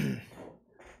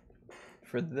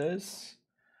for this,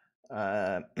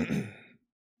 I'm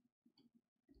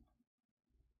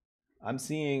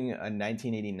seeing a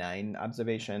 1989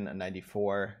 observation, a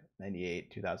 94,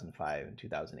 98, 2005, and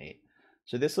 2008.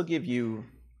 So this will give you,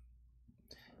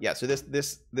 yeah. So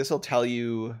this will tell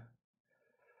you,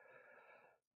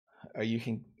 or you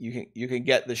can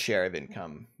get the share of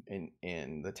income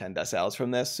in the 10 deciles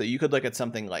from this. So you could look at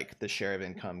something like the share of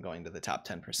income going to the top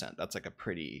 10%. That's like a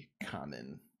pretty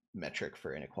common metric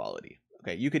for inequality.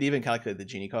 Okay, you could even calculate the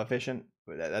Gini coefficient.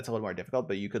 That's a little more difficult,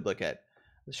 but you could look at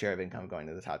the share of income going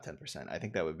to the top 10%. I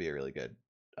think that would be a really good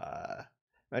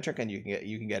metric, and you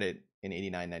can get it in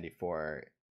 89, 94,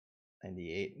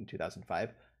 98, and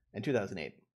 2005 and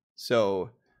 2008.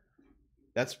 So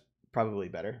that's probably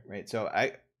better, right? So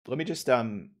let me just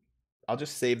I'll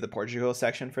just save the Portugal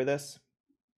section for this,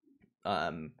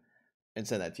 and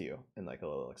send that to you in like a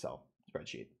little Excel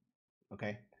spreadsheet.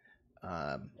 Okay.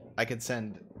 I could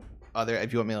send other,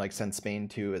 if you want me to like send Spain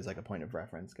too as like a point of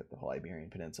reference, get the whole Iberian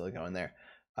Peninsula going there.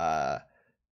 I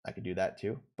could do that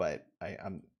too, but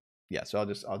I'm yeah. So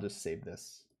I'll just save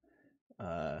this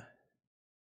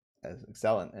as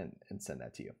Excel and send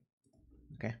that to you.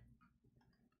 Okay.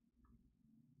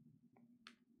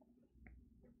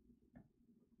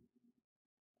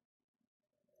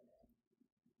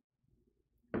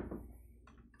 All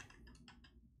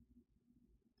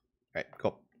right,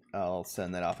 cool. I'll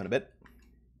send that off in a bit.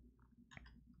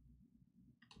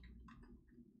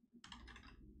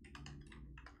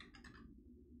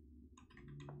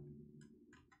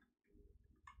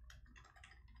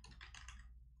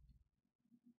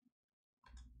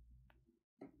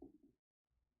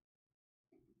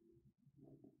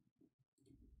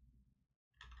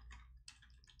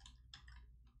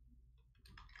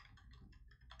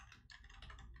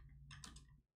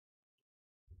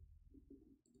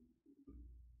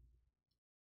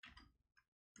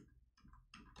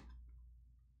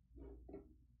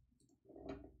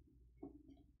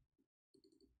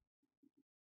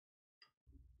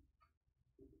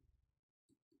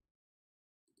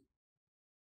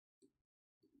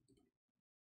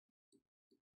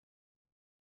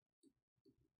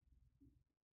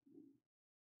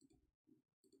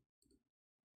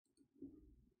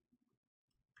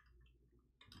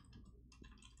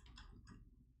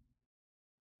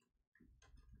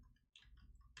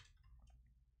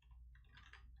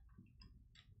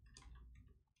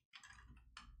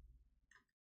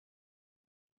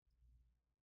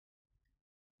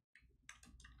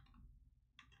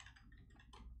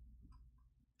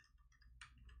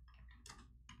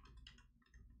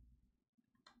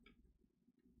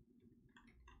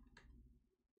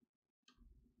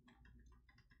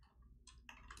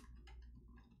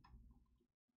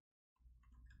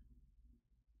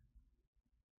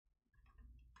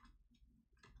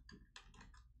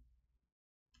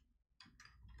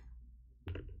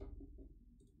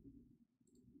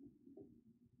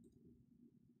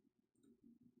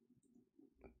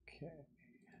 Okay.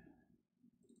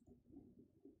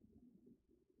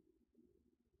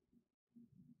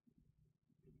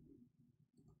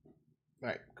 All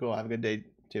right, cool. Have a good day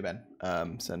too, Ben.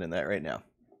 Sending that right now.